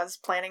actually was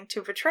planning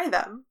to betray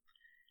them.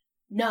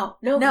 No,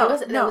 he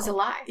wasn't. That was a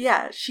lie.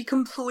 Yeah, she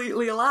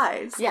completely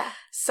lies. Yeah.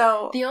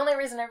 So the only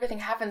reason everything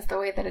happens the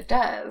way that it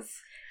does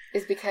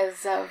is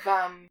because of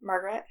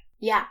Margaret.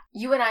 Yeah.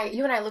 You and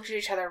I looked at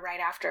each other right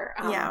after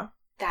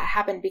that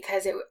happened,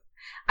 because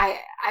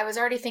I was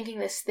already thinking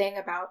this thing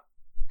about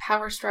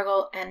power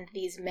struggle and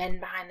these men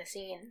behind the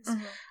scenes.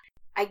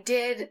 I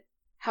did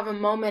have a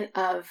moment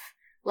of,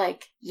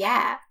 like,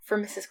 for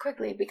Mrs.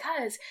 Quigley,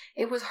 because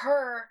it was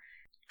her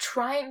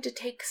trying to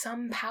take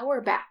some power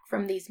back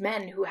from these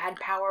men who had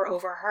power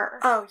over her.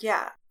 Oh,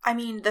 yeah. I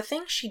mean, the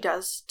things she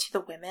does to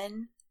the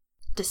women,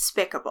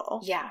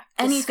 despicable. Yeah.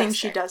 Anything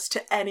disgusting. She does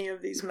to any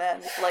of these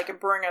men, like,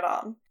 bring it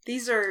on.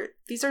 These are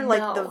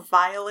like the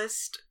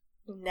vilest,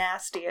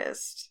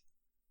 nastiest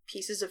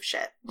pieces of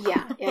shit.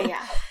 Yeah.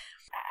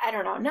 I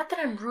don't know. Not that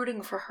I'm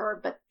rooting for her,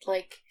 but,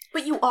 like...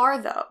 But you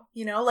are, though.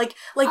 Like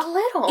a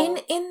little.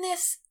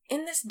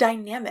 In this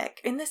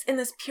dynamic, in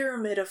this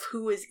pyramid of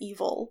who is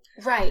evil.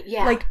 Right,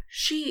 yeah. Like,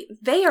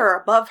 they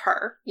are above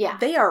her. Yeah.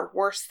 They are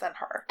worse than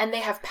her. And they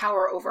have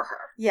power over her.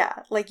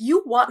 Yeah. Like,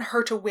 you want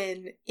her to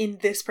win in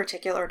this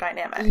particular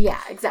dynamic.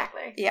 Yeah,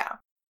 exactly. Yeah.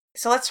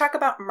 So let's talk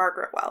about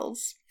Margaret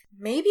Wells.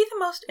 Maybe the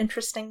most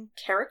interesting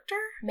character?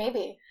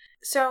 Maybe.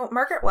 So,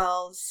 Margaret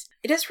Wells,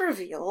 it is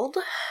revealed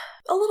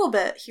a little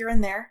bit here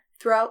and there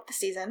throughout the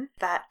season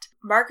that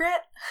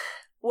Margaret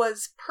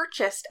was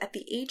purchased at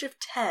the age of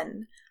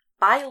 10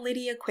 by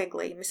Lydia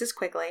Quigley, Mrs.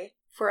 Quigley,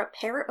 for a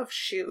pair of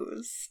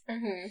shoes.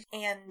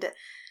 And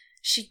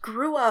she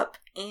grew up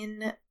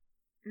in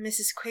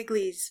Mrs.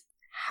 Quigley's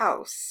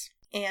house,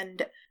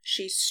 and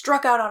she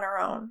struck out on her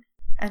own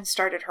and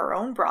started her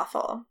own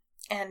brothel.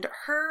 And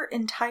her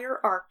entire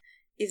arc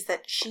is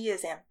that she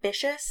is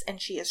ambitious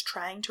and she is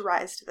trying to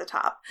rise to the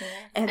top.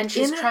 Mm-hmm. And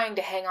she's trying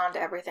to hang on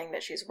to everything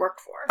that she's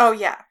worked for. Oh,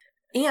 yeah.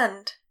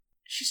 And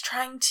she's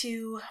trying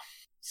to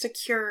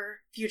secure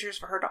futures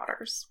for her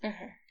daughters.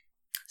 Mm-hmm.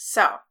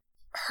 So,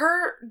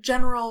 her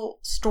general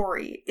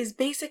story is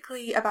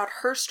basically about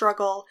her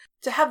struggle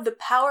to have the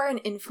power and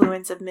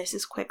influence of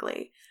Mrs.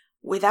 Quigley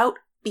without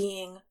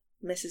being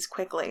Mrs.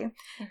 Quigley.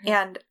 Mm-hmm.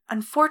 And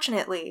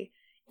unfortunately,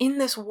 in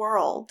this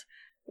world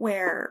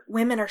where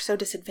women are so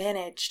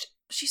disadvantaged,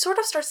 she sort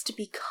of starts to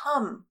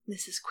become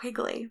Mrs.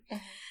 Quigley. Mm-hmm.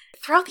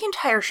 Throughout the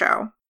entire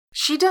show,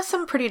 she does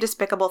some pretty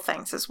despicable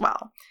things as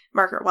well,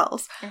 Margaret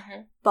Wells.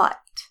 Mm-hmm. But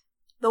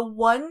the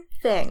one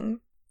thing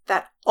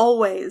that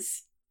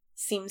always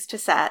seems to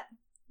set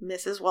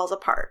Mrs. Wells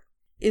apart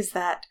is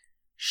that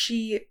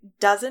she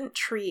doesn't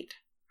treat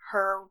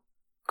her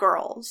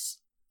girls,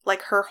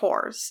 like her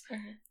whores,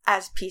 mm-hmm.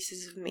 as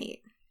pieces of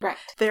meat. Right.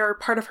 They're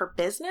part of her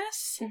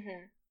business,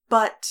 mm-hmm.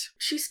 but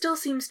she still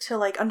seems to,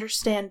 like,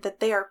 understand that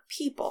they are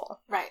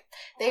people. Right.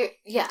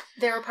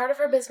 They're a part of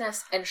her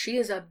business, and she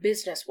is a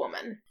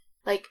businesswoman.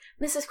 Like,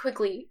 Mrs.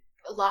 Quigley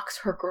locks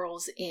her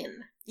girls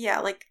in. Yeah,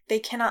 like, they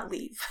cannot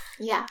leave.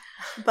 Yeah.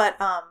 But,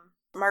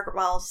 Margaret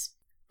Wells,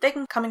 they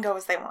can come and go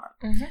as they want.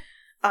 Mm-hmm.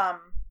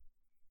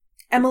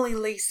 Emily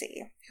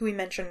Lacey, who we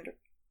mentioned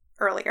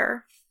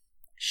earlier,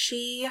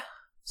 she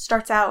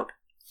starts out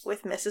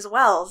with Mrs.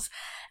 Wells,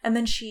 and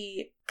then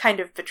she kind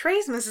of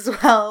betrays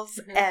Mrs. Wells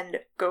mm-hmm. and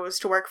goes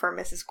to work for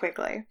Mrs.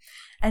 Quigley.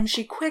 And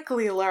she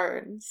quickly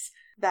learns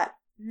that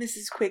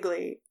Mrs.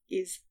 Quigley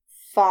is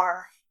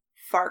far,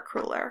 far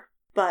crueler.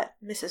 But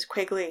Mrs.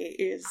 Quigley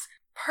is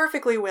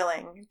perfectly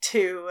willing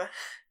to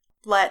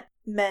let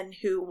men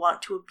who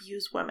want to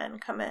abuse women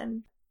come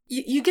in.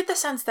 You get the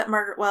sense that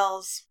Margaret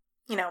Wells,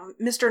 you know,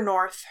 Mr.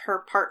 North, her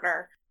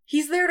partner,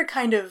 he's there to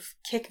kind of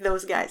kick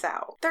those guys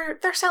out.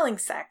 They're selling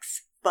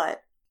sex,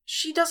 but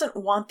she doesn't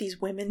want these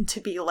women to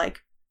be, like,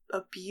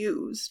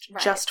 abused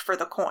right. just for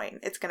the coin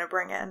it's going to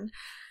bring in.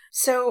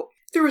 So,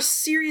 through a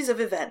series of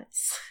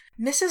events,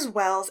 Mrs.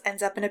 Wells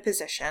ends up in a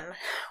position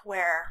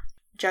where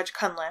Judge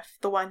Cunliffe,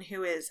 the one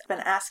who has been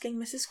asking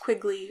Mrs.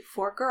 Quigley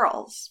for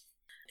girls,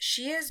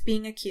 she is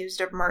being accused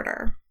of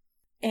murder.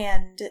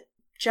 And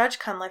Judge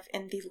Cunliffe,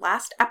 in the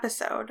last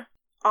episode,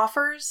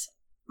 offers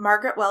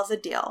Margaret Wells a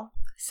deal,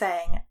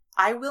 saying,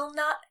 I will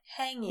not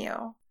hang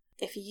you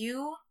if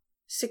you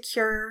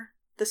secure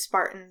the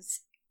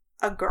Spartans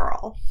a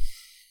girl.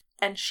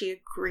 And she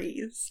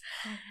agrees.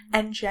 Mm-hmm.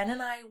 And Jen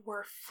and I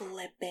were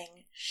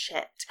flipping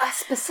shit. A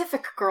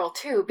specific girl,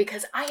 too,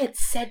 because I had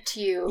said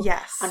to you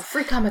yes. on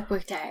Free Comic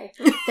Book Day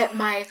that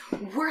my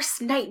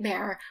worst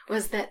nightmare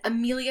was that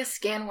Amelia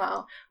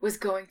Scanwell was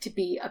going to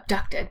be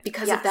abducted.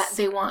 Because yes. of that,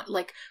 they want,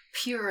 like,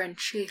 pure and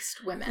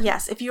chaste women.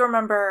 Yes, if you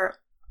remember,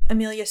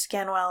 Amelia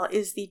Scanwell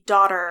is the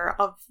daughter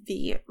of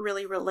the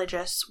really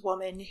religious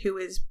woman who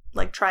is,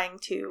 like, trying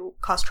to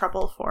cause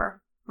trouble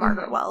for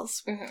Margaret mm-hmm.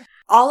 Wells. Mm-hmm.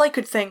 All I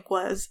could think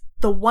was,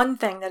 the one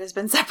thing that has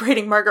been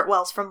separating Margaret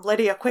Wells from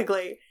Lydia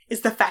Quigley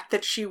is the fact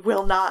that she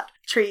will not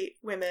treat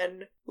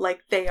women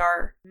like they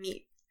are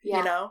meat, yeah.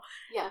 you know?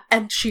 Yeah.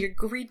 And she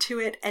agreed to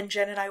it, and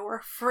Jen and I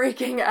were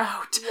freaking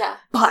out. Yeah.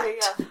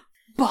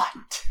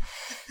 But...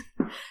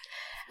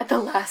 At the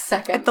last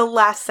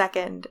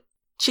second,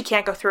 she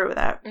can't go through with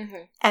it.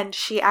 Mm-hmm. And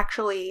she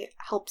actually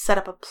helped set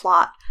up a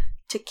plot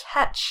to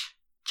catch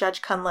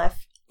Judge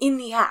Cunliffe in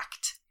the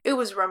act. It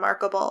was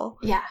remarkable.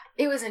 Yeah,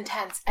 it was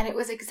intense. And it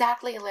was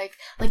exactly like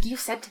you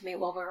said to me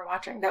while we were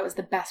watching, that was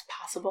the best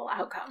possible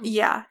outcome.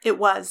 Yeah, it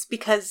was.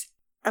 Because,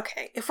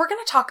 okay, if we're going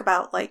to talk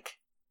about, like,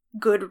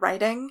 good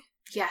writing.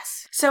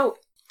 Yes. So,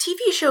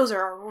 TV shows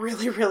are a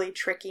really, really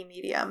tricky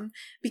medium.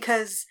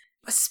 Because,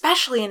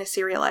 especially in a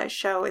serialized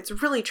show,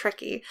 it's really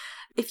tricky.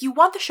 If you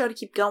want the show to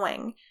keep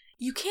going,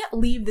 you can't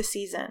leave the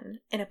season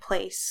in a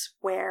place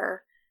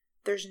where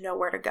there's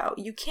nowhere to go.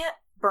 You can't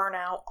burn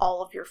out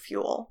all of your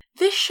fuel.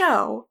 This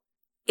show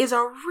is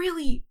a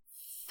really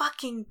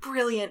fucking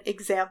brilliant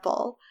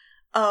example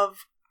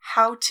of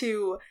how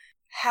to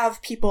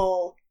have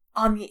people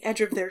on the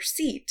edge of their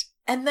seat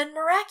and then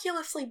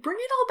miraculously bring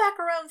it all back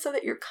around so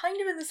that you're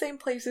kind of in the same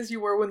place as you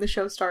were when the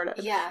show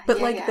started. Yeah. But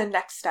the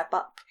next step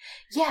up.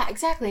 Yeah,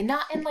 exactly.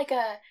 Not in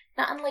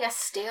a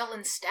stale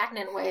and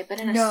stagnant way, but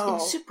in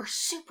super,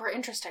 super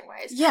interesting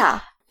ways. Yeah.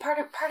 Part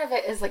of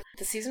it is, like,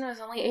 the season was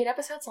only 8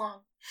 episodes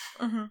long.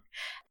 Mm-hmm.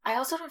 I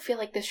also don't feel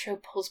like this show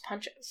pulls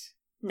punches.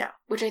 No.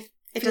 Which I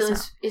feel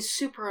is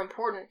super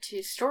important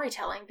to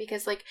storytelling,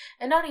 because, like,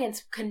 an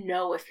audience can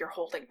know if you're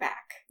holding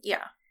back.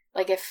 Yeah.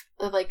 Like, if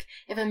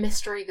a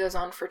mystery goes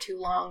on for too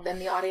long, then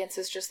the audience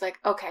is just like,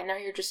 okay, now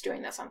you're just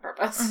doing this on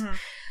purpose. Mm-hmm.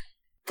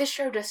 This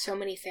show does so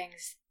many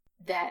things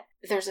that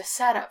there's a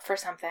setup for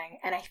something,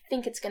 and I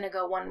think it's going to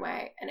go one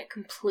way, and it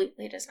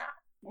completely does not.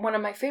 One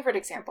of my favorite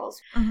examples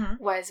mm-hmm.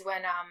 was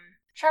when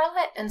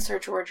Charlotte and Sir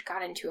George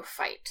got into a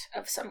fight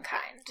of some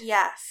kind.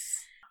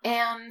 Yes.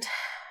 And,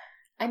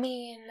 I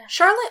mean...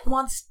 Charlotte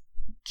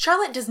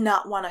does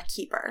not want to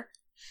keep her.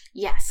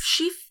 Yes.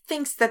 She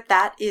thinks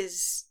that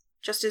is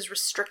just as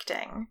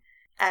restricting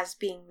as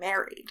being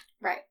married.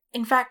 Right.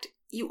 In fact,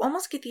 you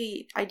almost get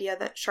the idea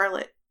that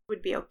Charlotte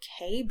would be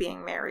okay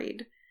being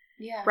married.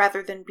 Yeah.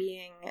 Rather than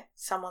being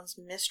someone's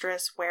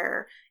mistress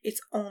where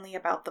it's only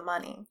about the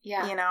money.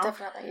 Yeah, you know?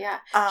 definitely, yeah.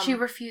 She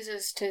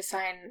refuses to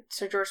sign,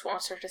 Sir George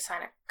wants her to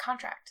sign a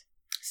contract.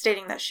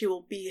 Stating that she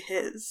will be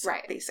his,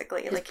 right.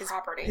 basically. His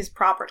property. His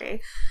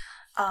property.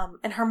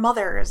 And her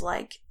mother is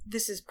like,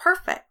 this is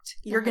perfect.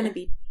 You're going to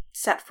be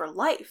set for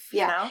life,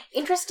 you know?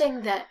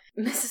 Interesting that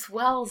Mrs.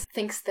 Wells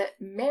thinks that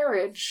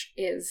marriage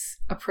is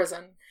a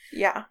prison.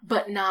 Yeah.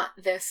 But not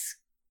this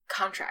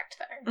contract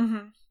thing.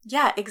 Mm-hmm.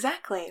 Yeah,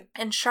 exactly.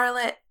 And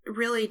Charlotte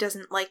really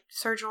doesn't like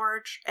Sir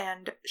George,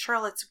 and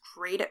Charlotte's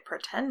great at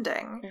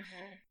pretending.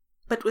 Mm-hmm.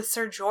 But with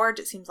Sir George,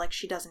 it seems like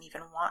she doesn't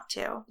even want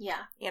to.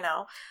 Yeah. You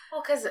know?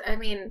 Well, because, I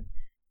mean,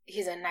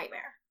 he's a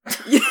nightmare.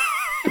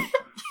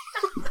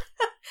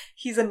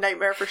 He's a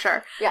nightmare for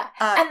sure. Yeah.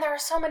 And there are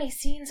so many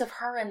scenes of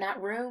her in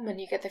that room, and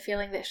you get the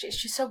feeling that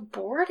she's so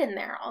bored in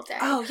there all day.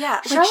 Oh,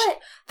 yeah. Charlotte...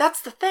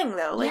 that's the thing,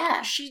 though.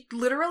 Like, she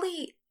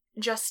literally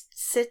just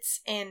sits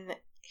in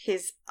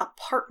his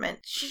apartment.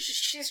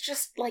 She's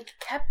just, like,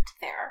 kept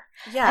there.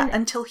 Yeah,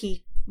 until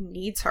he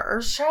needs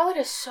her. Charlotte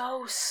is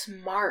so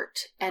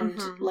smart and,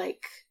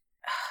 like...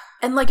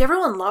 And, like,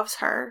 everyone loves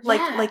her.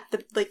 Like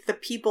the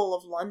people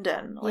of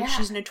London. Like,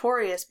 she's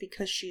notorious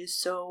because she is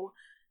so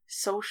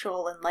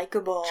social and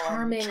likable.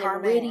 Charming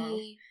and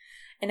witty.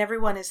 And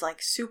everyone is,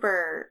 like,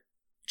 super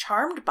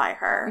charmed by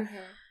her.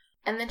 Mm-hmm.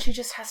 And then she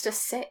just has to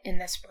sit in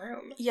this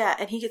room. Yeah,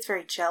 and he gets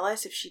very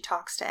jealous if she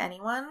talks to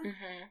anyone.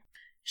 Mm-hmm.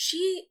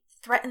 She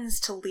threatens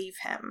to leave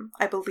him,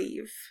 I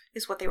believe,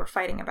 is what they were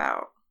fighting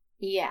about.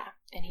 Yeah,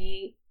 and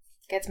he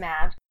gets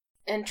mad.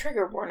 And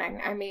trigger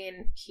warning, I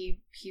mean, he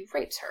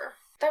rapes her.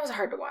 That was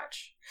hard to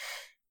watch.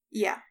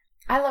 Yeah.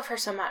 I love her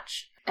so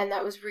much. And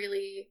that was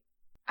really...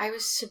 I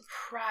was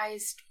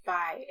surprised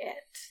by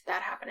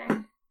that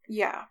happening.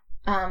 Yeah.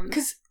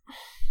 Because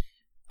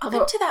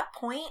up to that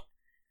point,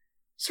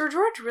 Sir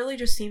George really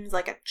just seems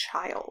like a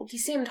child. He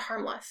seemed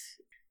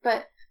harmless.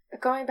 But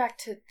going back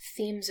to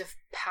themes of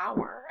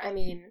power, I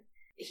mean,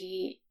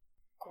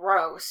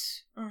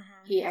 gross.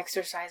 Mm-hmm. He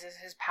exercises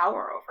his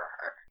power over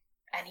her.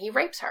 And he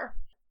rapes her.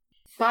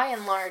 By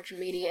and large,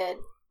 media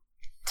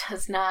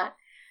does not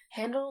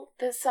handle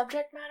this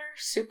subject matter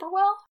super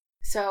well.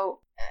 So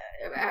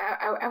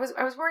I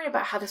was worried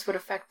about how this would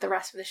affect the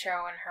rest of the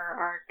show and her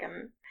arc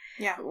and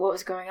what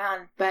was going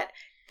on. But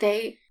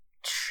they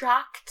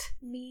shocked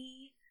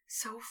me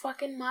so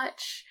fucking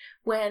much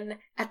when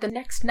at the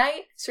next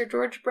night Sir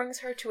George brings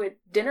her to a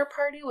dinner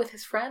party with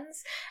his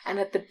friends, and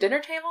at the dinner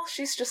table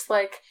she's just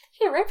like,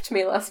 he raped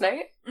me last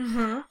night.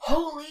 Mm-hmm.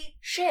 Holy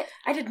shit,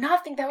 I did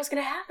not think that was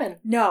gonna happen.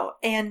 No,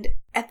 and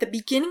at the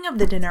beginning of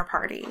the dinner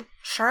party,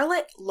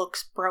 Charlotte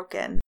looks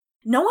broken.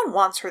 No one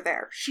wants her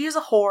there. She is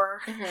a whore.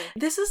 Mm-hmm.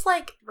 This is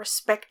like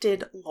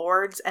respected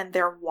lords and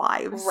their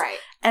wives. Right.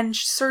 And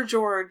Sir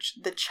George,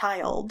 the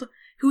child,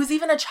 who is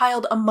even a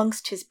child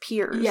amongst his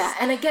peers. Yeah,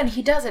 and again,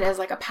 he does it as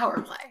like a power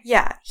play.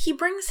 Yeah, he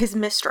brings his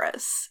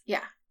mistress.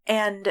 Yeah.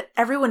 And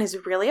everyone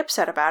is really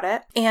upset about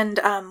it. And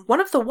one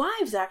of the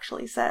wives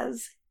actually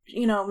says,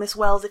 you know, Miss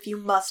Wells, if you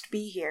must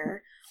be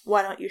here,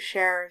 why don't you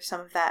share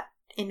some of that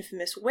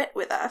infamous wit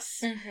with us?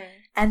 Mm-hmm.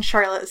 And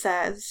Charlotte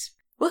says,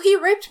 well, he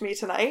raped me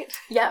tonight.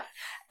 Yep.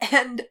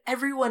 And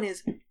everyone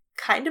is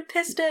kind of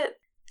pissed at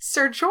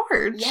Sir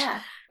George.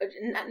 Yeah.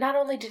 Not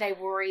only did I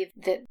worry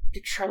that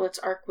Charlotte's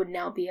arc would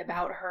now be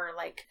about her,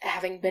 like,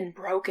 having been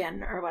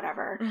broken or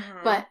whatever,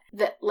 but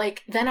that,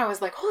 like, then I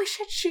was like, holy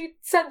shit, she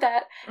said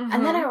that. Mm-hmm.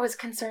 And then I was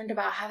concerned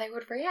about how they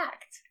would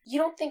react. You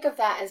don't think of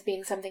that as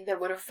being something that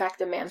would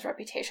affect a man's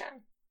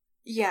reputation.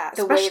 Yeah,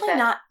 especially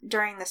not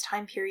during this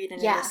time period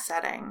and in this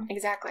setting.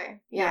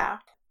 Exactly. Yeah.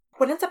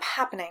 What ends up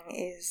happening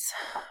is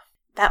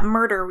that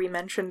murder we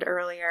mentioned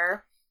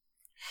earlier,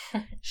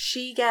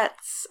 she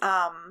gets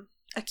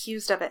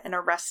accused of it and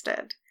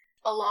arrested.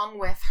 Along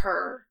with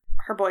her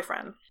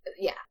boyfriend.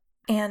 Yeah.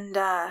 And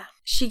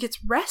she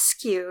gets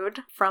rescued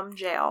from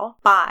jail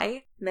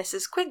by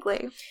Mrs.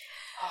 Quigley,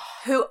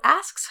 who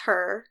asks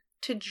her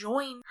to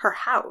join her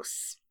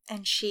house.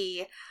 And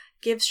she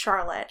gives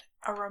Charlotte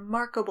a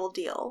remarkable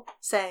deal,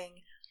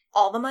 saying,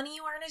 all the money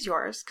you earn is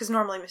yours, because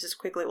normally Mrs.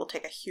 Quigley will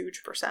take a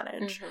huge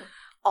percentage. Mm-hmm.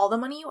 All the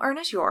money you earn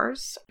is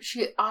yours.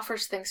 She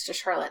offers things to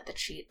Charlotte that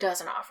she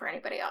doesn't offer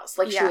anybody else.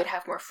 Like, she would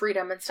have more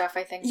freedom and stuff,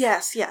 I think.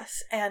 Yes.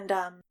 And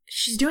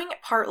she's doing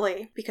it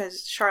partly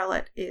because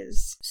Charlotte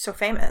is so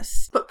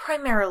famous, but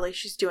primarily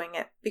she's doing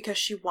it because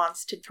she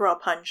wants to throw a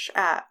punch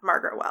at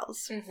Margaret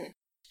Wells. Mm-hmm.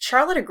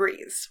 Charlotte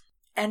agrees.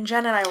 And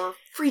Jen and I were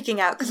freaking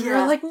out because we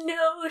were like,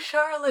 no,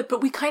 Charlotte.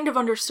 But we kind of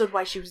understood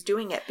why she was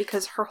doing it,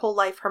 because her whole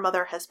life her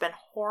mother has been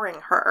whoring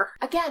her.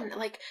 Again,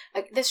 like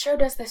this show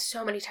does this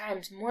so many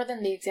times, more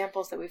than the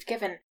examples that we've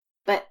given.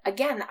 But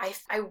again,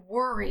 I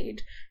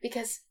worried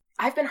because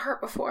I've been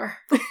hurt before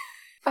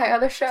by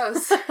other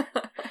shows.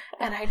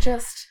 And I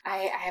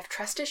have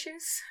trust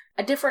issues.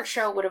 A different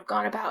show would have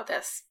gone about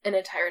this an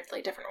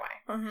entirely different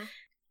way. Mm-hmm.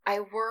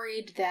 I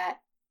worried that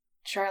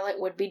Charlotte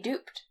would be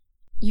duped.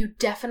 You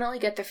definitely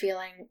get the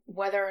feeling,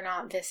 whether or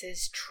not this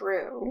is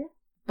true,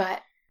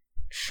 but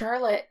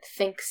Charlotte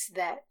thinks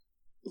that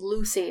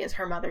Lucy is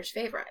her mother's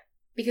favorite.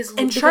 Because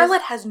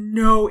Charlotte has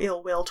no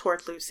ill will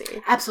toward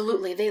Lucy.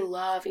 Absolutely. They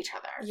love each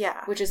other.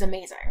 Yeah. Which is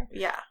amazing.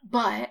 Yeah.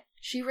 But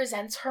she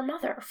resents her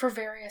mother for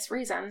various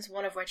reasons,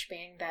 one of which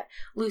being that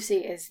Lucy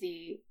is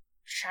the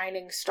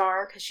shining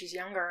star because she's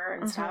younger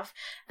and stuff,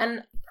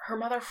 and her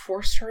mother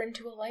forced her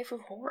into a life of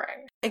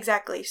whoring.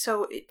 Exactly.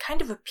 So it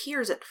kind of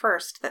appears at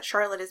first that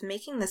Charlotte is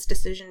making this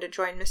decision to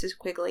join Mrs.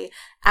 Quigley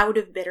out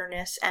of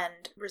bitterness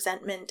and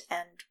resentment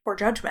and poor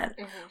judgment.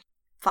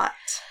 But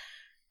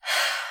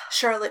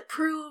Charlotte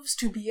proves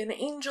to be an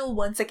angel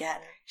once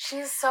again.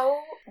 She's so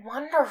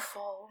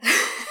wonderful.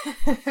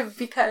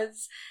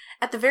 Because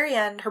at the very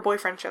end, her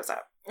boyfriend shows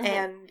up.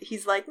 And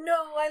he's like,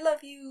 no, I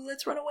love you,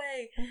 let's run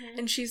away.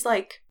 And she's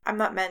like, I'm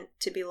not meant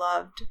to be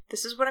loved.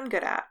 This is what I'm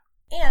good at.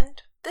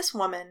 And this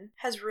woman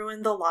has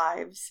ruined the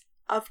lives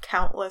of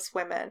countless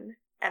women.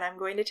 And I'm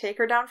going to take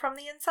her down from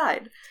the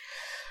inside.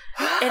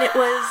 And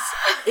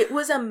it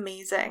was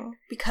amazing.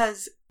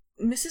 Because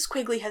Mrs.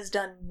 Quigley has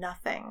done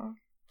nothing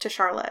to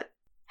Charlotte.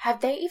 Have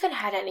they even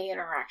had any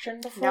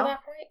interaction before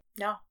that point?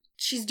 No.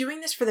 She's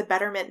doing this for the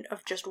betterment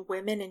of just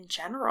women in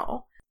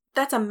general.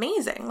 That's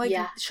amazing. Like,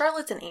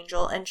 Charlotte's an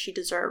angel, and she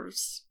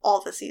deserves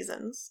all the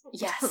seasons.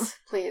 Yes,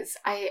 please.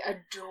 I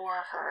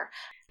adore her.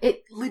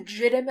 It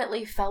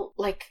legitimately felt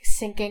like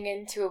sinking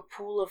into a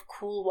pool of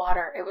cool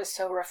water. It was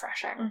so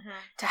refreshing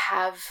to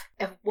have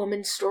a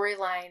woman's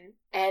storyline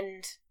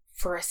end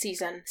for a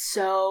season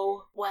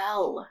so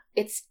well.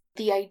 It's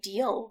the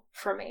ideal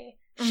for me.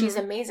 She's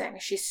amazing.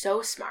 She's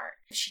so smart.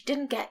 She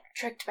didn't get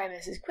tricked by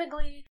Mrs.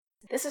 Quigley.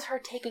 This is her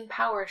taking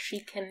power she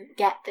can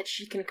get, that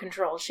she can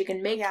control. She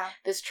can make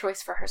this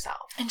choice for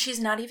herself. And she's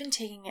not even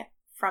taking it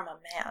from a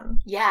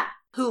man. Yeah.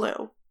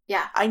 Hulu.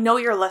 Yeah. I know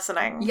you're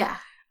listening. Yeah.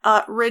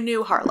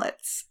 Renew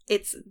Harlots.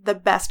 It's the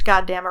best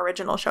goddamn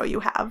original show you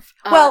have.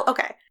 Well,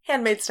 okay.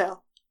 Handmaid's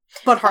Tale.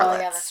 But Harlots.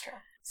 Oh, yeah, that's true.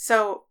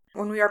 So,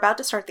 when we were about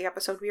to start the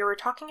episode, we were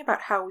talking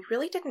about how we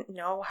really didn't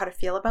know how to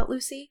feel about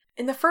Lucy.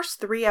 In the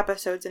first 3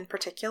 episodes in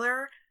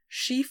particular,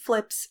 she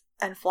flips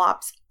and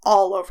flops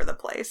all over the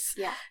place.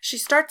 Yeah. She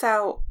starts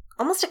out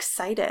almost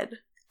excited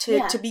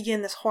to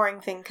begin this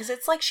whoring thing, because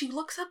it's like she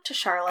looks up to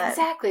Charlotte.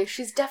 Exactly.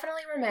 She's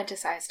definitely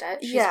romanticized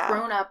it. She's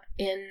grown up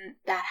in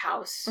that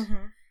house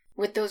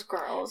with those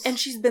girls. And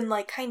she's been,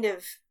 like, kind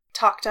of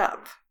talked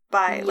up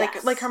by,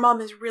 like her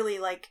mom has really,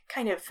 like,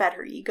 kind of fed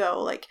her ego.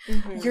 Like,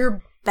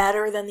 you're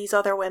better than these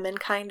other women,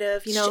 kind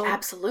of, you know.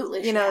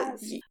 Absolutely. You know,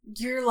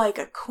 you're like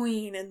a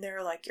queen and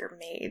they're like your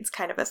maids,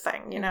 kind of a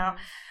thing, you know.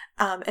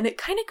 And it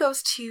kind of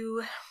goes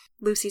to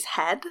Lucy's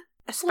head,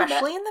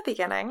 especially in the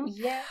beginning.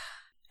 Yeah.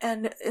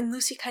 And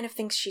Lucy kind of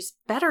thinks she's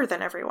better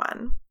than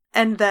everyone.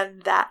 And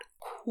then that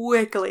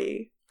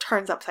quickly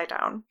turns upside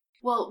down.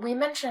 Well, we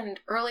mentioned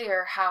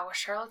earlier how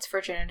Charlotte's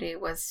virginity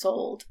was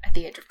sold at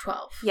the age of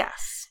 12.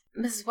 Yes.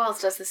 Mrs.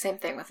 Wells does the same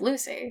thing with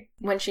Lucy.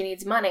 When she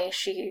needs money,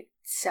 she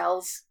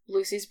sells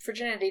Lucy's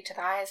virginity to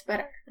the highest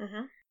bidder.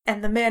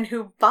 And the man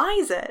who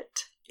buys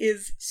it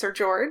is Sir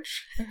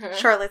George,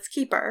 Charlotte's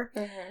keeper,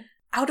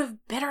 out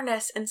of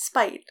bitterness and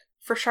spite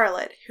for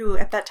Charlotte, who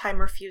at that time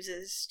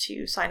refuses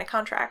to sign a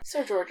contract.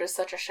 Sir George is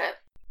such a shit.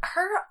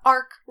 Her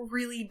arc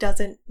really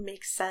doesn't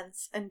make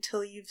sense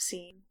until you've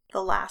seen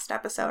the last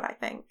episode, I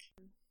think.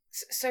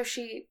 So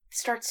she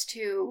starts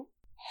to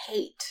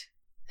hate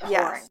whoring.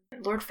 Yes.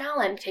 Lord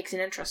Fallon takes an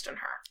interest in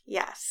her.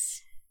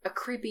 Yes. A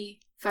creepy,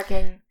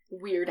 fucking,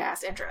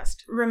 weird-ass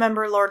interest.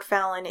 Remember, Lord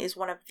Fallon is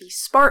one of the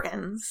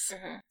Spartans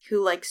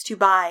who likes to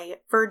buy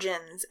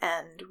virgins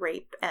and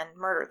rape and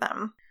murder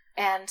them.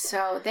 And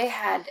so they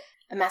had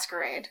a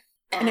masquerade.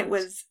 And it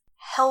was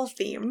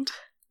hell-themed.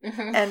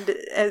 And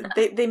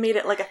they made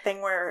it like a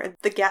thing where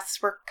the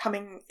guests were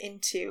coming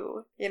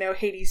into, you know,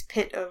 Hades'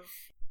 pit of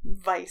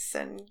vice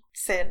and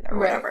sin or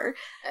whatever.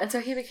 And so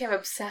he became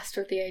obsessed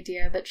with the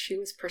idea that she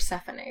was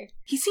Persephone.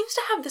 He seems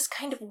to have this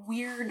kind of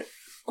weird,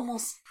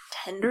 almost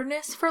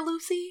tenderness for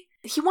Lucy.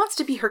 He wants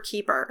to be her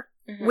keeper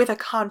with a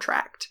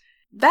contract.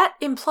 That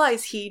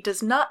implies he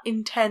does not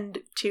intend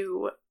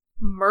to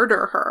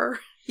murder her,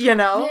 you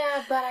know?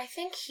 Yeah, but I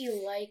think he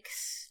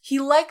likes... He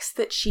likes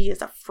that she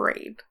is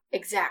afraid.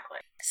 Exactly.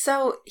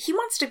 So he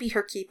wants to be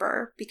her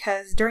keeper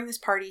because during this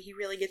party he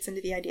really gets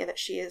into the idea that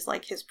she is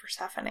like his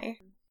Persephone.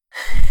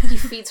 He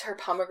feeds her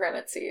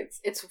pomegranate seeds.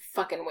 It's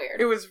fucking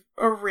weird. It was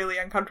a really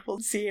uncomfortable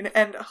scene,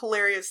 and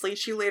hilariously,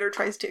 she later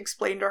tries to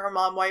explain to her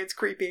mom why it's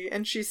creepy,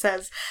 and she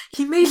says,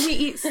 he made me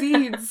eat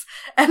seeds,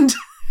 and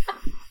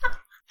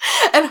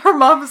her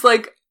mom is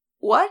like,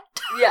 what?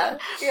 Yeah.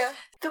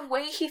 The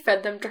way he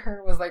fed them to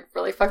her was, like,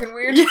 really fucking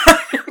weird. Yeah.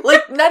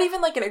 Like, not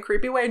even, like, in a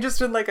creepy way,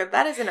 just in, like,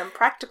 that is an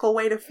impractical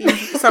way to feed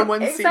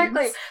someone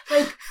exactly. seeds.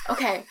 Like,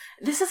 okay,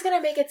 this is gonna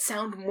make it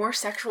sound more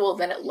sexual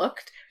than it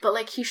looked, but,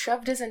 like, he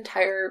shoved his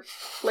entire,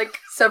 like,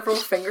 several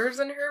fingers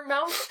in her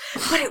mouth,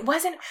 but it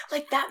wasn't,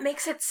 like, that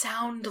makes it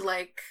sound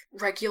like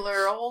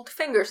regular old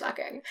finger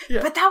sucking.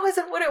 Yeah. But that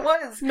wasn't what it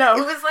was. No.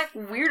 It was, like,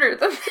 weirder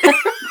than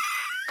that.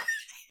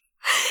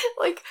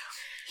 Like...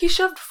 He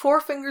shoved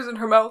 4 fingers in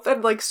her mouth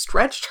and, like,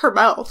 stretched her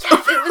mouth.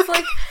 Yes,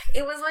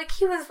 it was like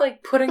he was,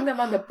 like, putting them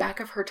on the back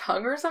of her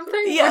tongue or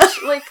something. Yeah.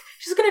 Which, like,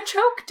 she's gonna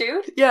choke,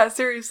 dude. Yeah,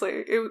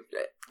 seriously.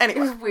 Anyway.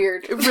 It was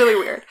weird. Really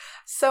weird.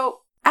 So,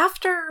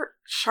 after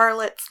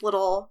Charlotte's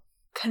little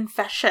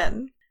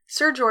confession,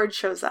 Sir George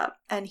shows up,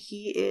 and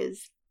he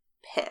is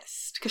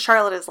pissed, because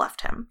Charlotte has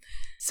left him.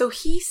 So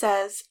he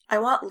says, I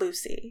want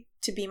Lucy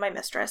to be my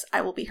mistress.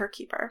 I will be her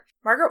keeper.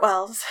 Margaret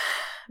Wells,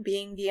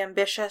 being the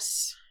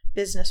ambitious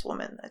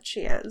businesswoman that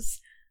she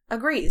is,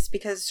 agrees,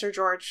 because Sir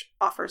George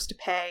offers to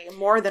pay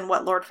more than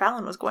what Lord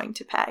Fallon was going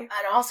to pay. And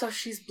also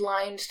she's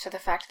blind to the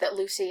fact that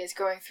Lucy is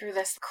going through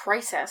this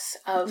crisis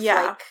of,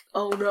 like,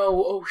 oh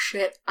no, oh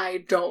shit, I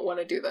don't want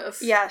to do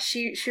this. Yeah,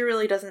 she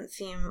really doesn't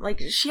seem, like,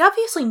 she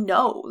obviously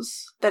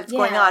knows that it's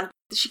going on.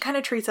 She kind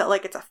of treats it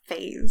like it's a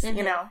phase,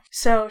 you know?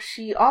 So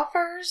she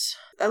offers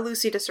a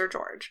Lucy to Sir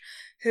George,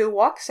 who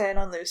walks in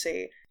on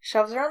Lucy,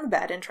 shoves her on the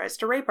bed, and tries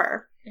to rape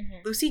her.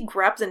 Lucy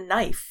grabs a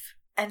knife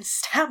and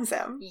stabs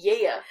him.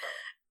 Yeah.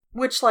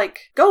 Which, like,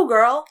 go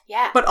girl.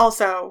 Yeah. But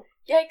also,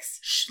 yikes.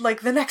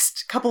 Like, the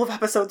next couple of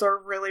episodes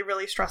are really,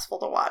 really stressful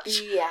to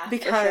watch. Yeah,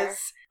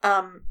 because,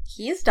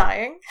 he is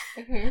dying,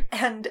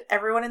 and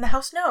everyone in the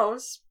house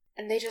knows.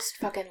 And they just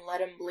fucking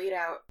let him bleed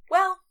out.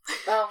 Well.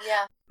 Oh,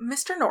 yeah.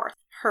 Mr. North,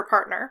 her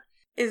partner,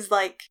 is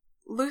like,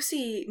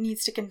 Lucy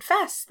needs to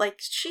confess, like,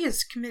 she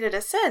has committed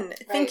a sin,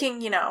 right.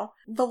 Thinking, you know,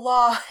 the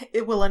law,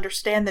 it will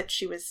understand that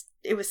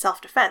it was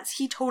self-defense.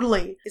 He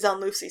totally is on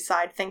Lucy's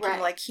side, thinking,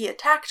 like, he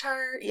attacked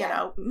her, you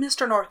know.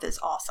 Mr. North is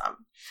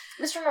awesome.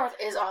 Mr. North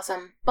is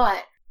awesome,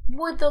 but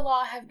would the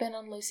law have been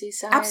on Lucy's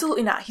side?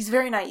 Absolutely not. He's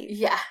very naive.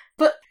 Yeah.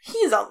 But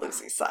he's on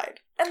Lucy's side,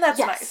 and that's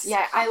nice.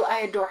 Yeah,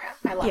 I adore him.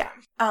 I love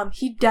him.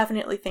 He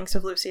definitely thinks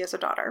of Lucy as a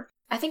daughter.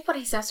 I think what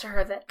he says to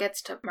her that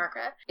gets to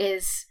Margaret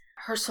is,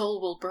 her soul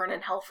will burn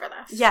in hell for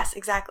this. Yes,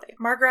 exactly.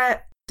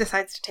 Margaret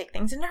decides to take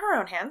things into her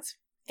own hands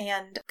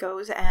and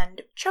goes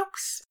and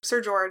chokes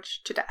Sir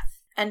George to death.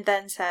 And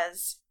then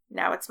says,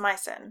 now it's my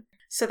sin.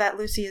 So that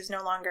Lucy is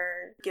no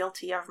longer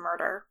guilty of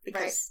murder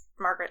because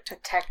Margaret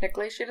took...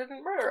 Technically, she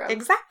didn't murder him.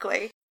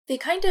 Exactly. They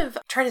kind of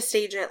try to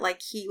stage it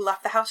like he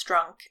left the house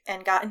drunk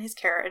and got in his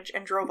carriage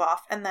and drove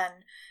off, and then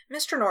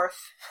Mr. North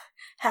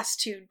has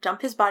to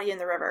dump his body in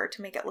the river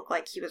to make it look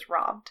like he was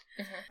robbed.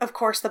 Of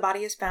course, the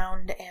body is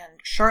found, and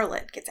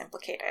Charlotte gets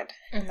implicated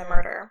in the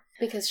murder.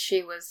 Because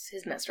she was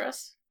his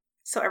mistress.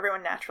 So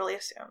everyone naturally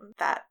assumed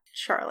that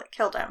Charlotte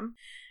killed him.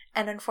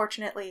 And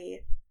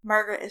unfortunately,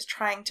 Margaret is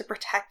trying to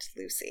protect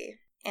Lucy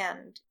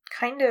and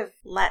kind of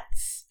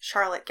lets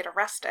Charlotte get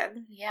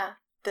arrested. Yeah.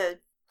 The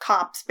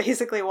cops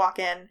basically walk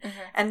in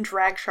and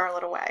drag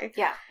Charlotte away.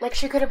 Yeah. Like,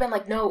 she could have been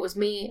like, no, it was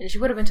me, and she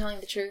would have been telling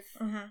the truth.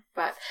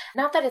 But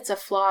not that it's a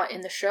flaw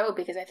in the show,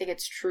 because I think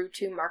it's true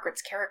to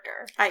Margaret's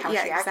character.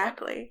 Yeah,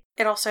 exactly.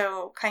 It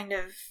also kind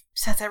of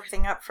sets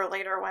everything up for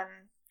later when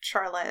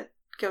Charlotte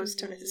goes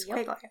to Mrs.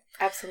 Quigley.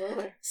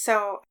 Absolutely.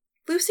 So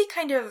Lucy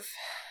kind of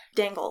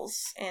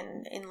dangles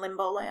in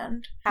limbo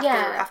land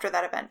after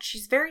that event.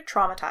 She's very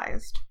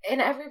traumatized. And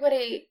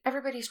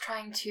everybody's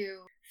trying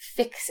to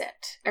fix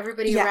it.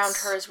 Everybody around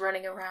her is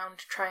running around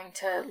trying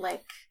to,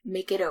 like,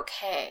 make it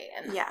okay.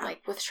 And,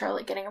 like, with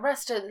Charlotte getting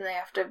arrested, and they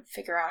have to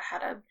figure out how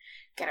to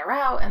get her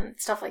out and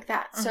stuff like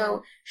that.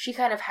 So she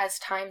kind of has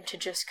time to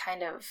just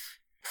kind of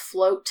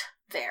float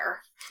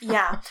there.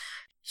 Yeah.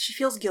 She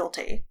feels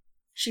guilty.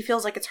 She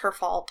feels like it's her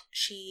fault.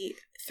 She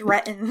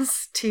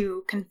threatens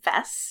to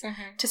confess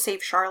to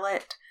save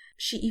Charlotte.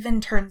 She even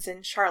turns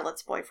in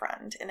Charlotte's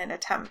boyfriend in an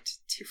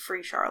attempt to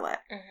free Charlotte,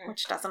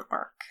 which doesn't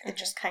work. It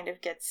just kind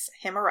of gets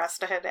him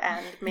arrested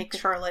and makes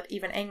Charlotte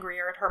even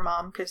angrier at her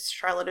mom because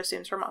Charlotte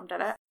assumes her mom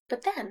did it.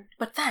 But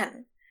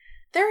then,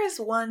 there is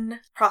one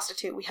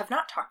prostitute we have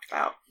not talked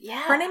about.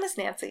 Yeah. Her name is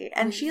Nancy,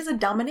 and she is a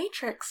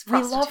dominatrix prostitute.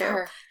 We love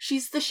her.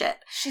 She's the shit.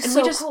 She's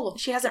so cool.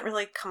 She hasn't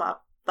really come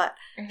up, but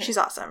she's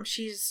awesome.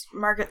 She's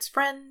Margaret's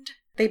friend.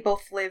 They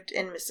both lived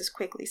in Mrs.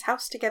 Quigley's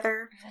house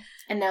together.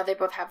 And now they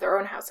both have their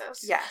own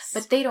houses. Yes.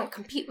 But they don't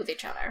compete with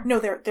each other. No,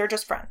 they're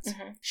just friends.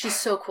 She's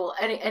so cool.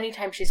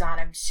 Anytime she's on,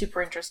 I'm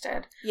super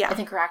interested. Yeah. I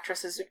think her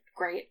actress is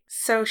great.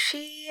 So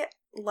she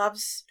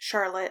loves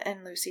Charlotte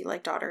and Lucy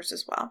like daughters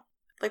as well.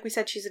 Like we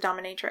said, she's a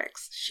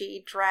dominatrix.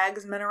 She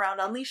drags men around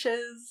on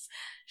leashes.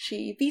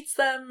 She beats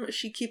them.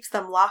 She keeps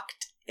them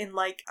locked in,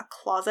 like, a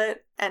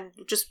closet and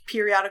just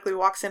periodically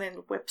walks in and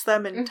whips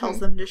them and tells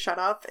them to shut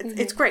up.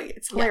 It's great.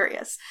 It's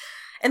hilarious.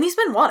 And these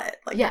men want it.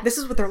 Like, this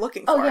is what they're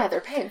looking for. Oh, yeah,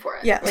 they're paying for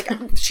it. Yeah, like,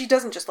 she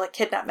doesn't just, like,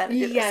 kidnap men and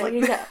do this.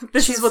 Like,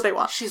 this is what they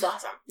want. She's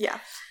awesome. Yeah.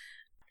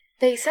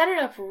 They set it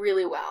up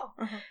really well.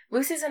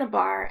 Lucy's in a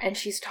bar, and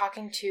she's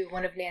talking to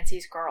one of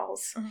Nancy's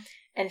girls.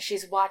 And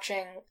she's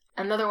watching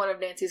another one of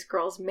Nancy's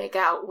girls make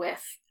out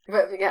with...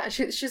 Yeah,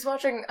 she's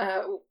watching...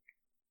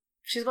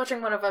 She's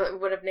watching one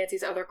of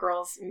Nancy's other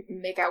girls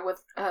make out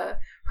with her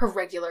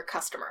regular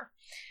customer.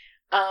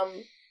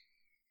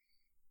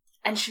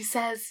 And she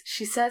says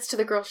to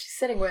the girl she's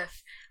sitting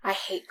with, I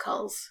hate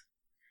culls,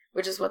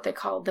 which is what they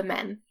call the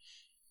men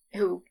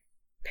who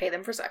pay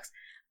them for sex.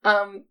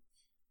 And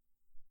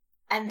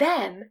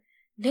then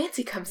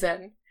Nancy comes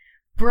in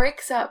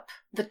breaks up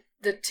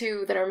the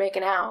two that are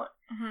making out,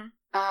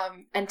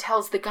 and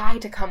tells the guy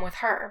to come with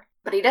her,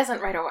 but he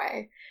doesn't right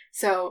away.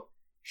 So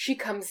she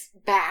comes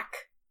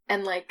back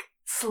and, like,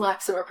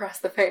 slaps him across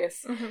the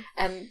face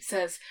and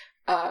says,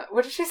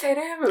 what did she say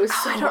to him? It was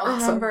so I don't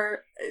awesome.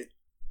 remember.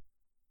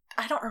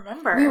 I don't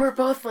remember. We were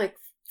both, like,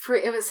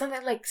 free. It was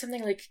something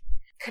like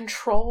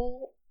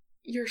control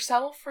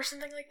yourself or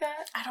something like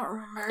that. I don't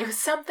remember. It was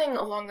something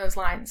along those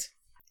lines.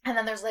 And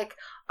then there's, like,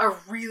 a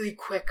really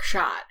quick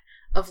shot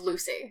of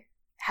Lucy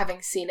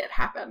having seen it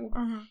happen.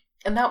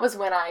 And that was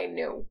when I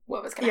knew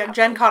what was going to happen.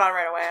 Jen caught on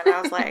right away, and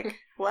I was like,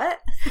 what?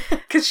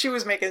 Because she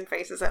was making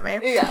faces at me.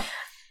 Yeah.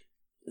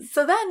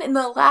 So then, in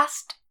the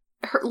last...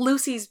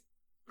 Lucy's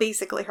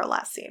basically her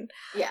last scene.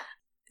 Yeah.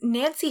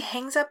 Nancy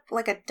hangs up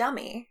like a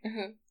dummy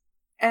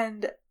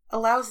and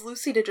allows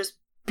Lucy to just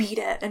beat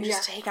it and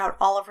just take out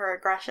all of her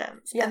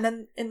aggressions. Yeah. And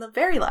then in the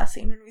very last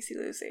scene when we see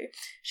Lucy,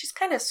 she's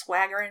kind of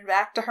swaggering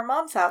back to her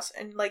mom's house,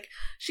 and, like,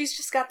 she's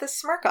just got this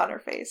smirk on her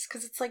face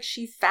because it's like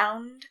she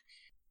found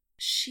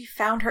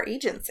her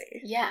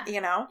agency. Yeah.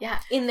 You know? Yeah.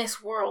 In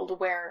this world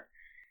where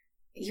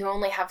you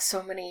only have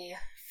so many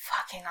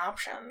fucking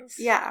options.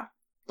 Yeah.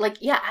 Like,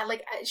 yeah,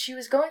 she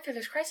was going through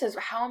this crisis.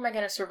 How am I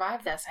going to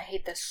survive this? I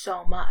hate this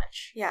so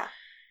much. Yeah.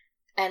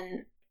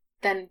 And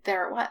then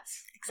there it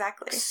was.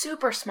 Exactly.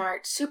 Super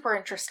smart, super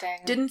interesting.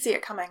 Didn't see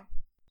it coming.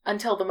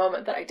 Until the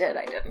moment that I did,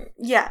 I didn't.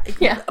 Yeah.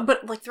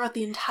 But, like, throughout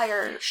the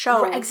entire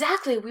show. Right,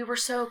 exactly. We were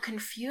so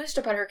confused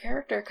about her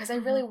character because I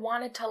really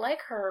wanted to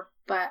like her,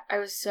 but I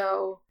was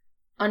so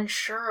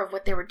unsure of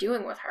what they were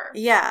doing with her.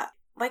 Yeah.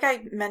 Like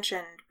I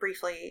mentioned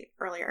briefly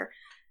earlier,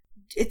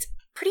 it's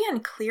pretty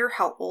unclear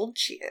how old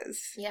she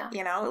is. Yeah.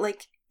 You know,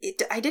 like,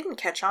 I didn't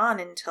catch on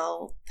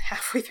until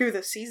halfway through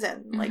the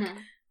season. Like,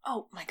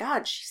 oh my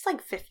god, she's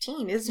like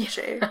 15, isn't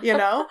she? You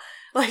know?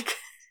 Like,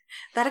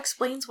 that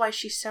explains why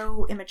she's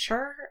so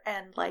immature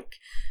and, like,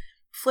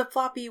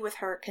 flip-floppy with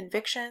her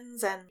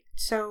convictions and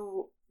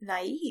so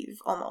naive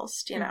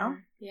almost, you know?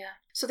 Yeah.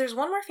 So there's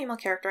one more female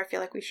character I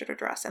feel like we should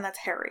address, and that's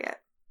Harriet.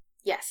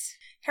 Yes.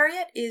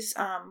 Harriet is,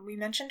 we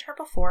mentioned her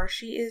before,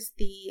 she is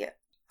the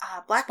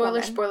black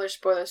woman.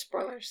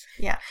 Spoilers.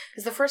 Yeah.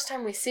 Because the first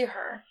time we see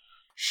her,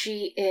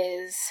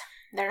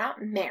 they're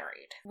not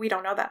married. We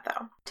don't know that,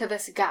 though. To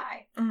this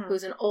guy,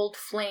 who's an old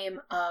flame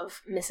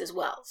of Mrs.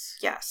 Wells.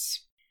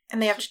 Yes.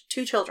 And they have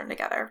 2 children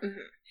together,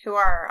 who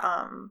are,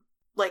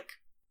 like,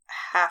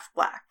 half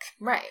black.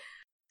 Right.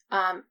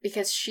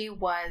 Because she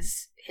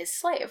was his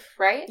slave,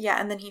 right?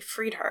 Yeah, and then he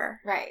freed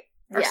her. Right.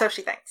 Or so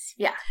she thinks.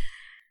 Yeah.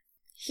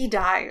 He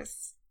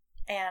dies,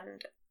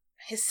 and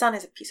his son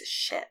is a piece of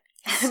shit.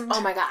 And,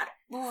 oh my god.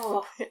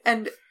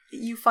 And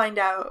you find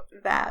out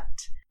that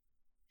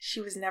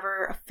she was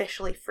never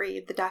officially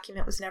freed. The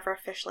document was never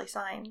officially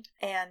signed.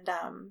 And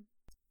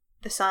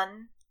the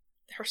son,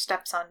 her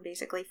stepson,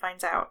 basically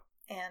finds out.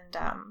 And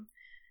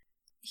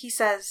he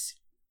says,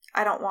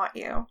 I don't want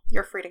you.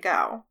 You're free to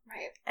go.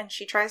 Right. And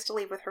she tries to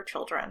leave with her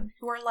children,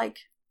 who are like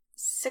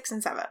 6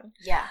 and 7.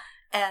 Yeah.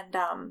 And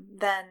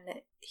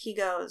then he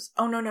goes,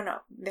 oh, no.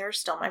 They're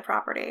still my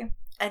property.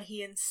 And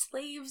he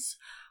enslaves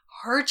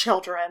her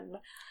children.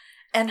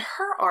 And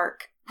her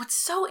arc, what's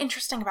so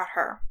interesting about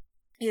her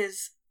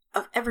is,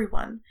 of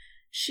everyone,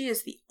 she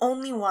is the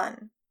only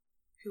one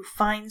who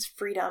finds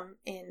freedom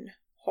in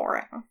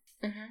whoring.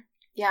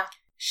 Yeah.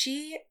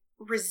 She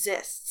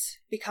resists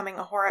becoming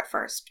a whore at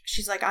first.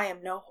 She's like, I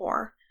am no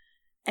whore.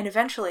 And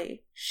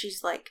eventually,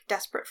 she's, like,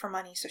 desperate for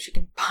money so she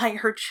can buy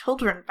her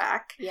children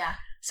back. Yeah.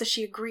 So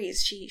she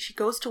agrees. She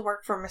goes to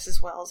work for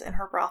Mrs. Wells in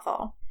her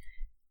brothel.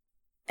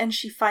 And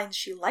she finds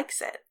she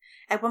likes it.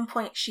 At one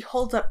point, she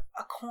holds up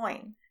a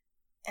coin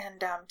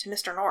and to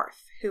Mr.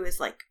 North, who is,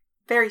 like,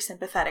 very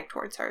sympathetic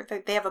towards her.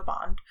 They have a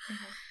bond.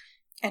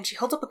 And she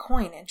holds up a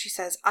coin and she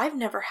says, I've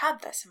never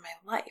had this in my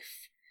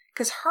life.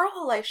 Because her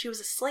whole life, she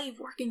was a slave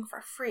working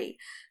for free.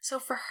 So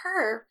for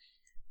her,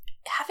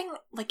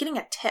 getting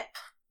a tip,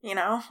 you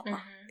know,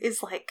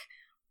 is like,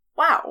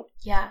 wow.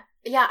 Yeah.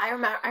 Yeah, I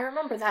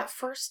remember that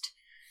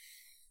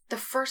the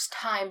first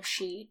time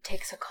she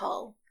takes a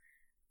cull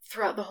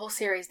throughout the whole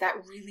series, that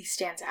really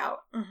stands out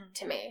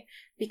to me.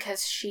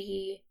 Because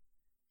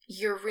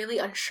you're really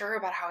unsure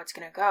about how it's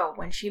going to go.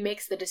 When she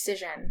makes the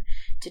decision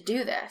to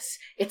do this,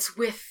 it's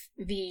with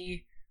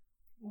the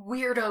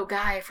weirdo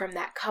guy from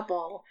that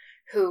couple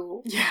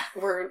who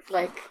were,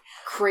 like,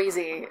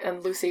 crazy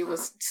and Lucy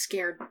was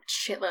scared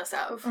shitless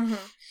of.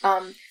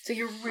 So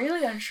you're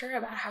really unsure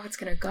about how it's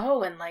going to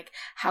go and, like,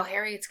 how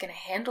Harriet's going to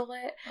handle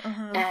it.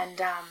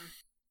 And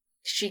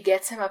she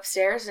gets him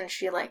upstairs and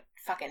she, like,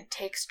 fucking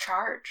takes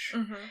charge.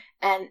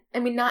 And, I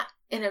mean, not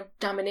in a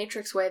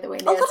dominatrix way the way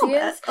Nancy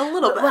is. A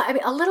little bit. Well, I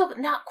mean, a little bit,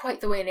 not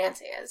quite the way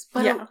Nancy is,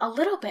 but a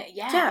little bit,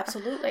 yeah,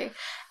 absolutely.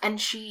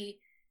 And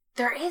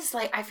there is,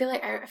 like, I feel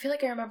like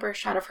I remember a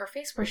shot of her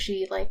face where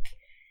she, like,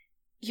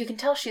 you can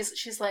tell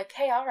she's like,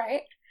 hey, all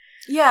right.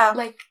 Yeah.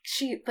 Like,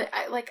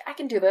 I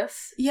can do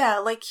this. Yeah,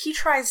 like, he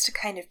tries to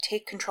kind of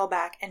take control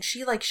back, and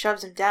she, like,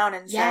 shoves him down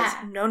and says,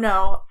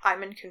 no,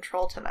 I'm in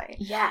control tonight.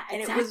 Yeah,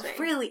 and it was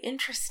really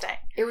interesting.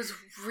 It was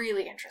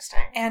really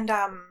interesting. And,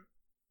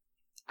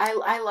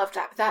 I loved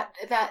that.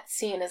 That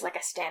scene is, like, a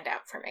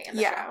standout for me in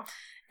the show.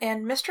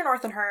 And Mr.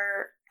 North and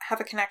her have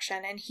a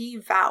connection, and he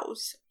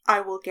vows, I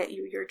will get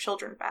you your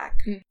children back.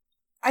 Mm.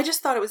 I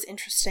just thought it was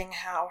interesting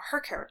how her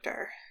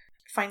character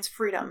finds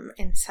freedom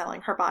in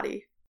selling her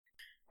body.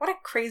 What a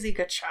crazy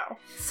good show.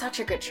 Such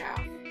a good show.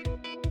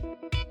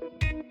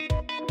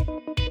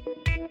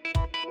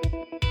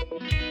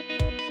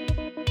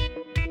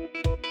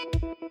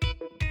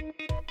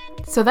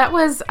 So that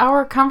was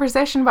our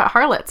conversation about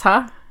harlots,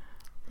 huh?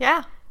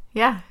 Yeah.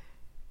 Yeah.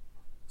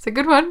 It's a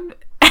good one.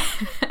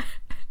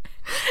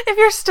 If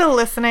you're still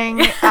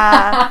listening,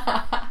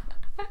 I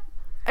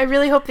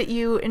really hope that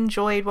you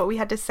enjoyed what we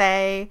had to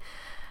say.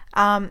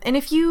 And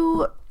if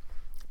you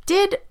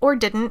did or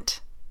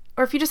didn't,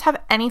 or if you just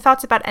have any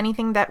thoughts about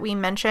anything that we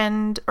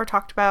mentioned or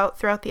talked about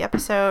throughout the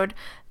episode,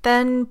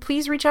 then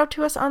please reach out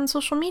to us on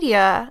social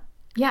media.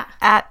 Yeah.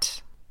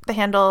 At the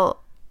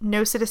handle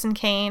No Citizen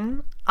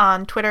Kane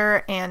on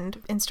Twitter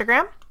and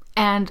Instagram.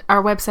 And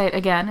our website,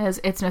 again, is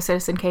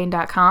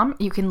itsnocitizenkane.com.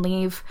 You can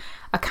leave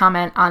a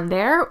comment on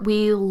there.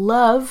 We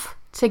love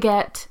to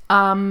get...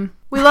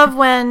 We love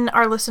when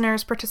our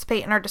listeners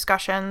participate in our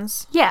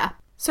discussions. Yeah.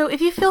 So if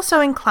you feel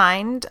so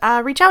inclined,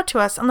 reach out to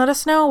us and let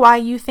us know why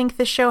you think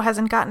this show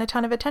hasn't gotten a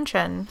ton of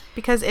attention.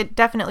 Because it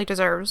definitely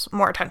deserves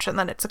more attention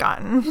than it's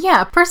gotten.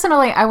 Yeah,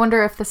 personally, I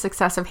wonder if the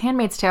success of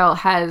Handmaid's Tale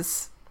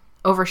has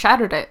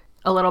overshadowed it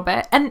a little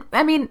bit. And,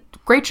 I mean,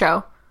 great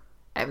show.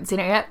 I haven't seen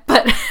it yet,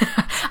 but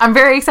I'm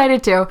very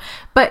excited to.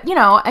 But, you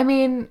know, I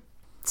mean,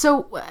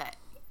 so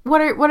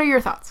what are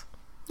your thoughts?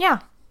 Yeah.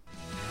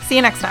 See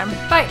you next time.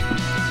 Bye.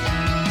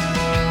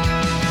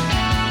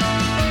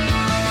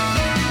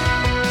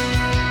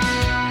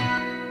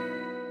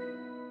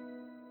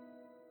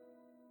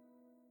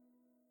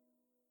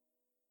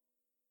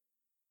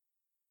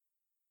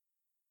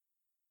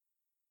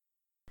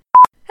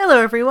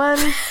 Hello, everyone.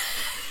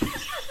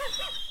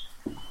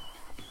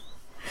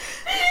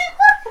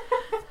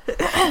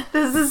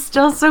 This is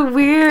still so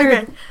weird.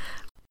 Okay.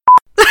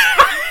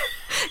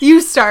 You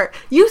start,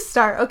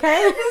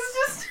 okay?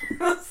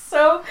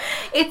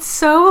 It's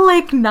so,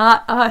 like,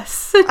 not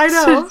us. I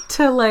know.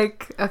 To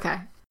like, okay.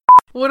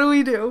 What do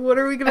we do? What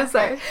are we gonna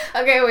say?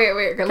 Okay,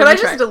 wait. Can I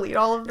just delete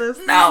all of this?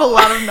 No. This is a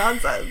lot of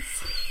nonsense.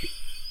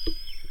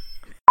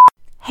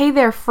 Hey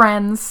there,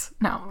 friends.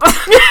 No.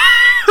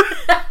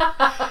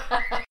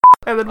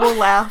 And then we'll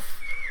laugh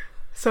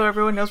so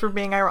everyone knows we're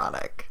being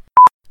ironic.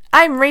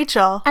 I'm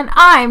Rachel. And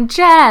I'm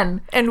Jen.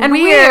 And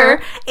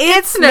we're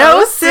It's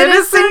No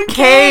Citizen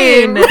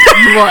Kane.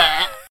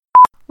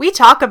 We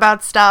talk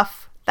about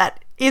stuff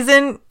that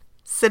isn't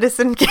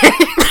Citizen Kane.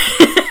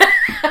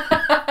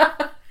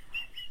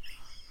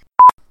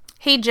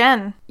 Hey,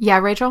 Jen. Yeah,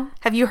 Rachel?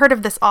 Have you heard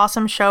of this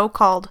awesome show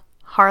called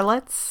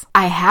Harlots?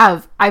 I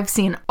have. I've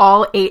seen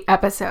all 8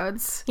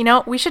 episodes. You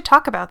know, we should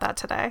talk about that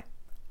today.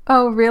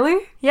 Oh,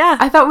 really? Yeah.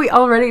 I thought we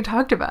already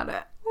talked about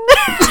it.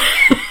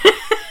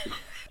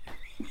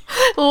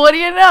 What do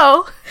you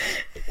know?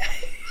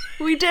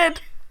 We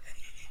did.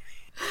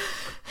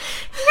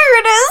 Here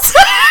it is.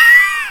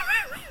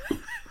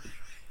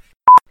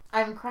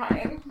 I'm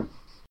crying.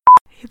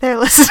 Hey there,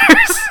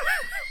 listeners.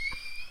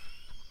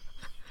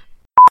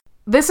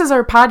 This is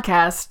our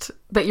podcast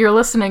that you're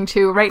listening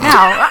to right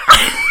now.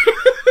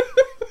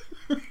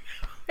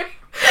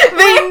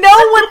 They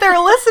know what they're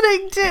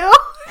listening to.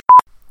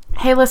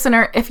 Hey,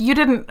 listener, if you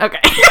didn't...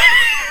 Okay.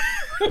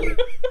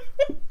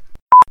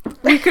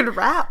 We could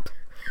rap.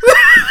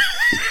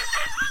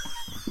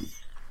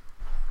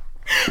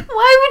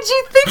 Why would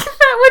you think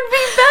that would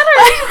be better?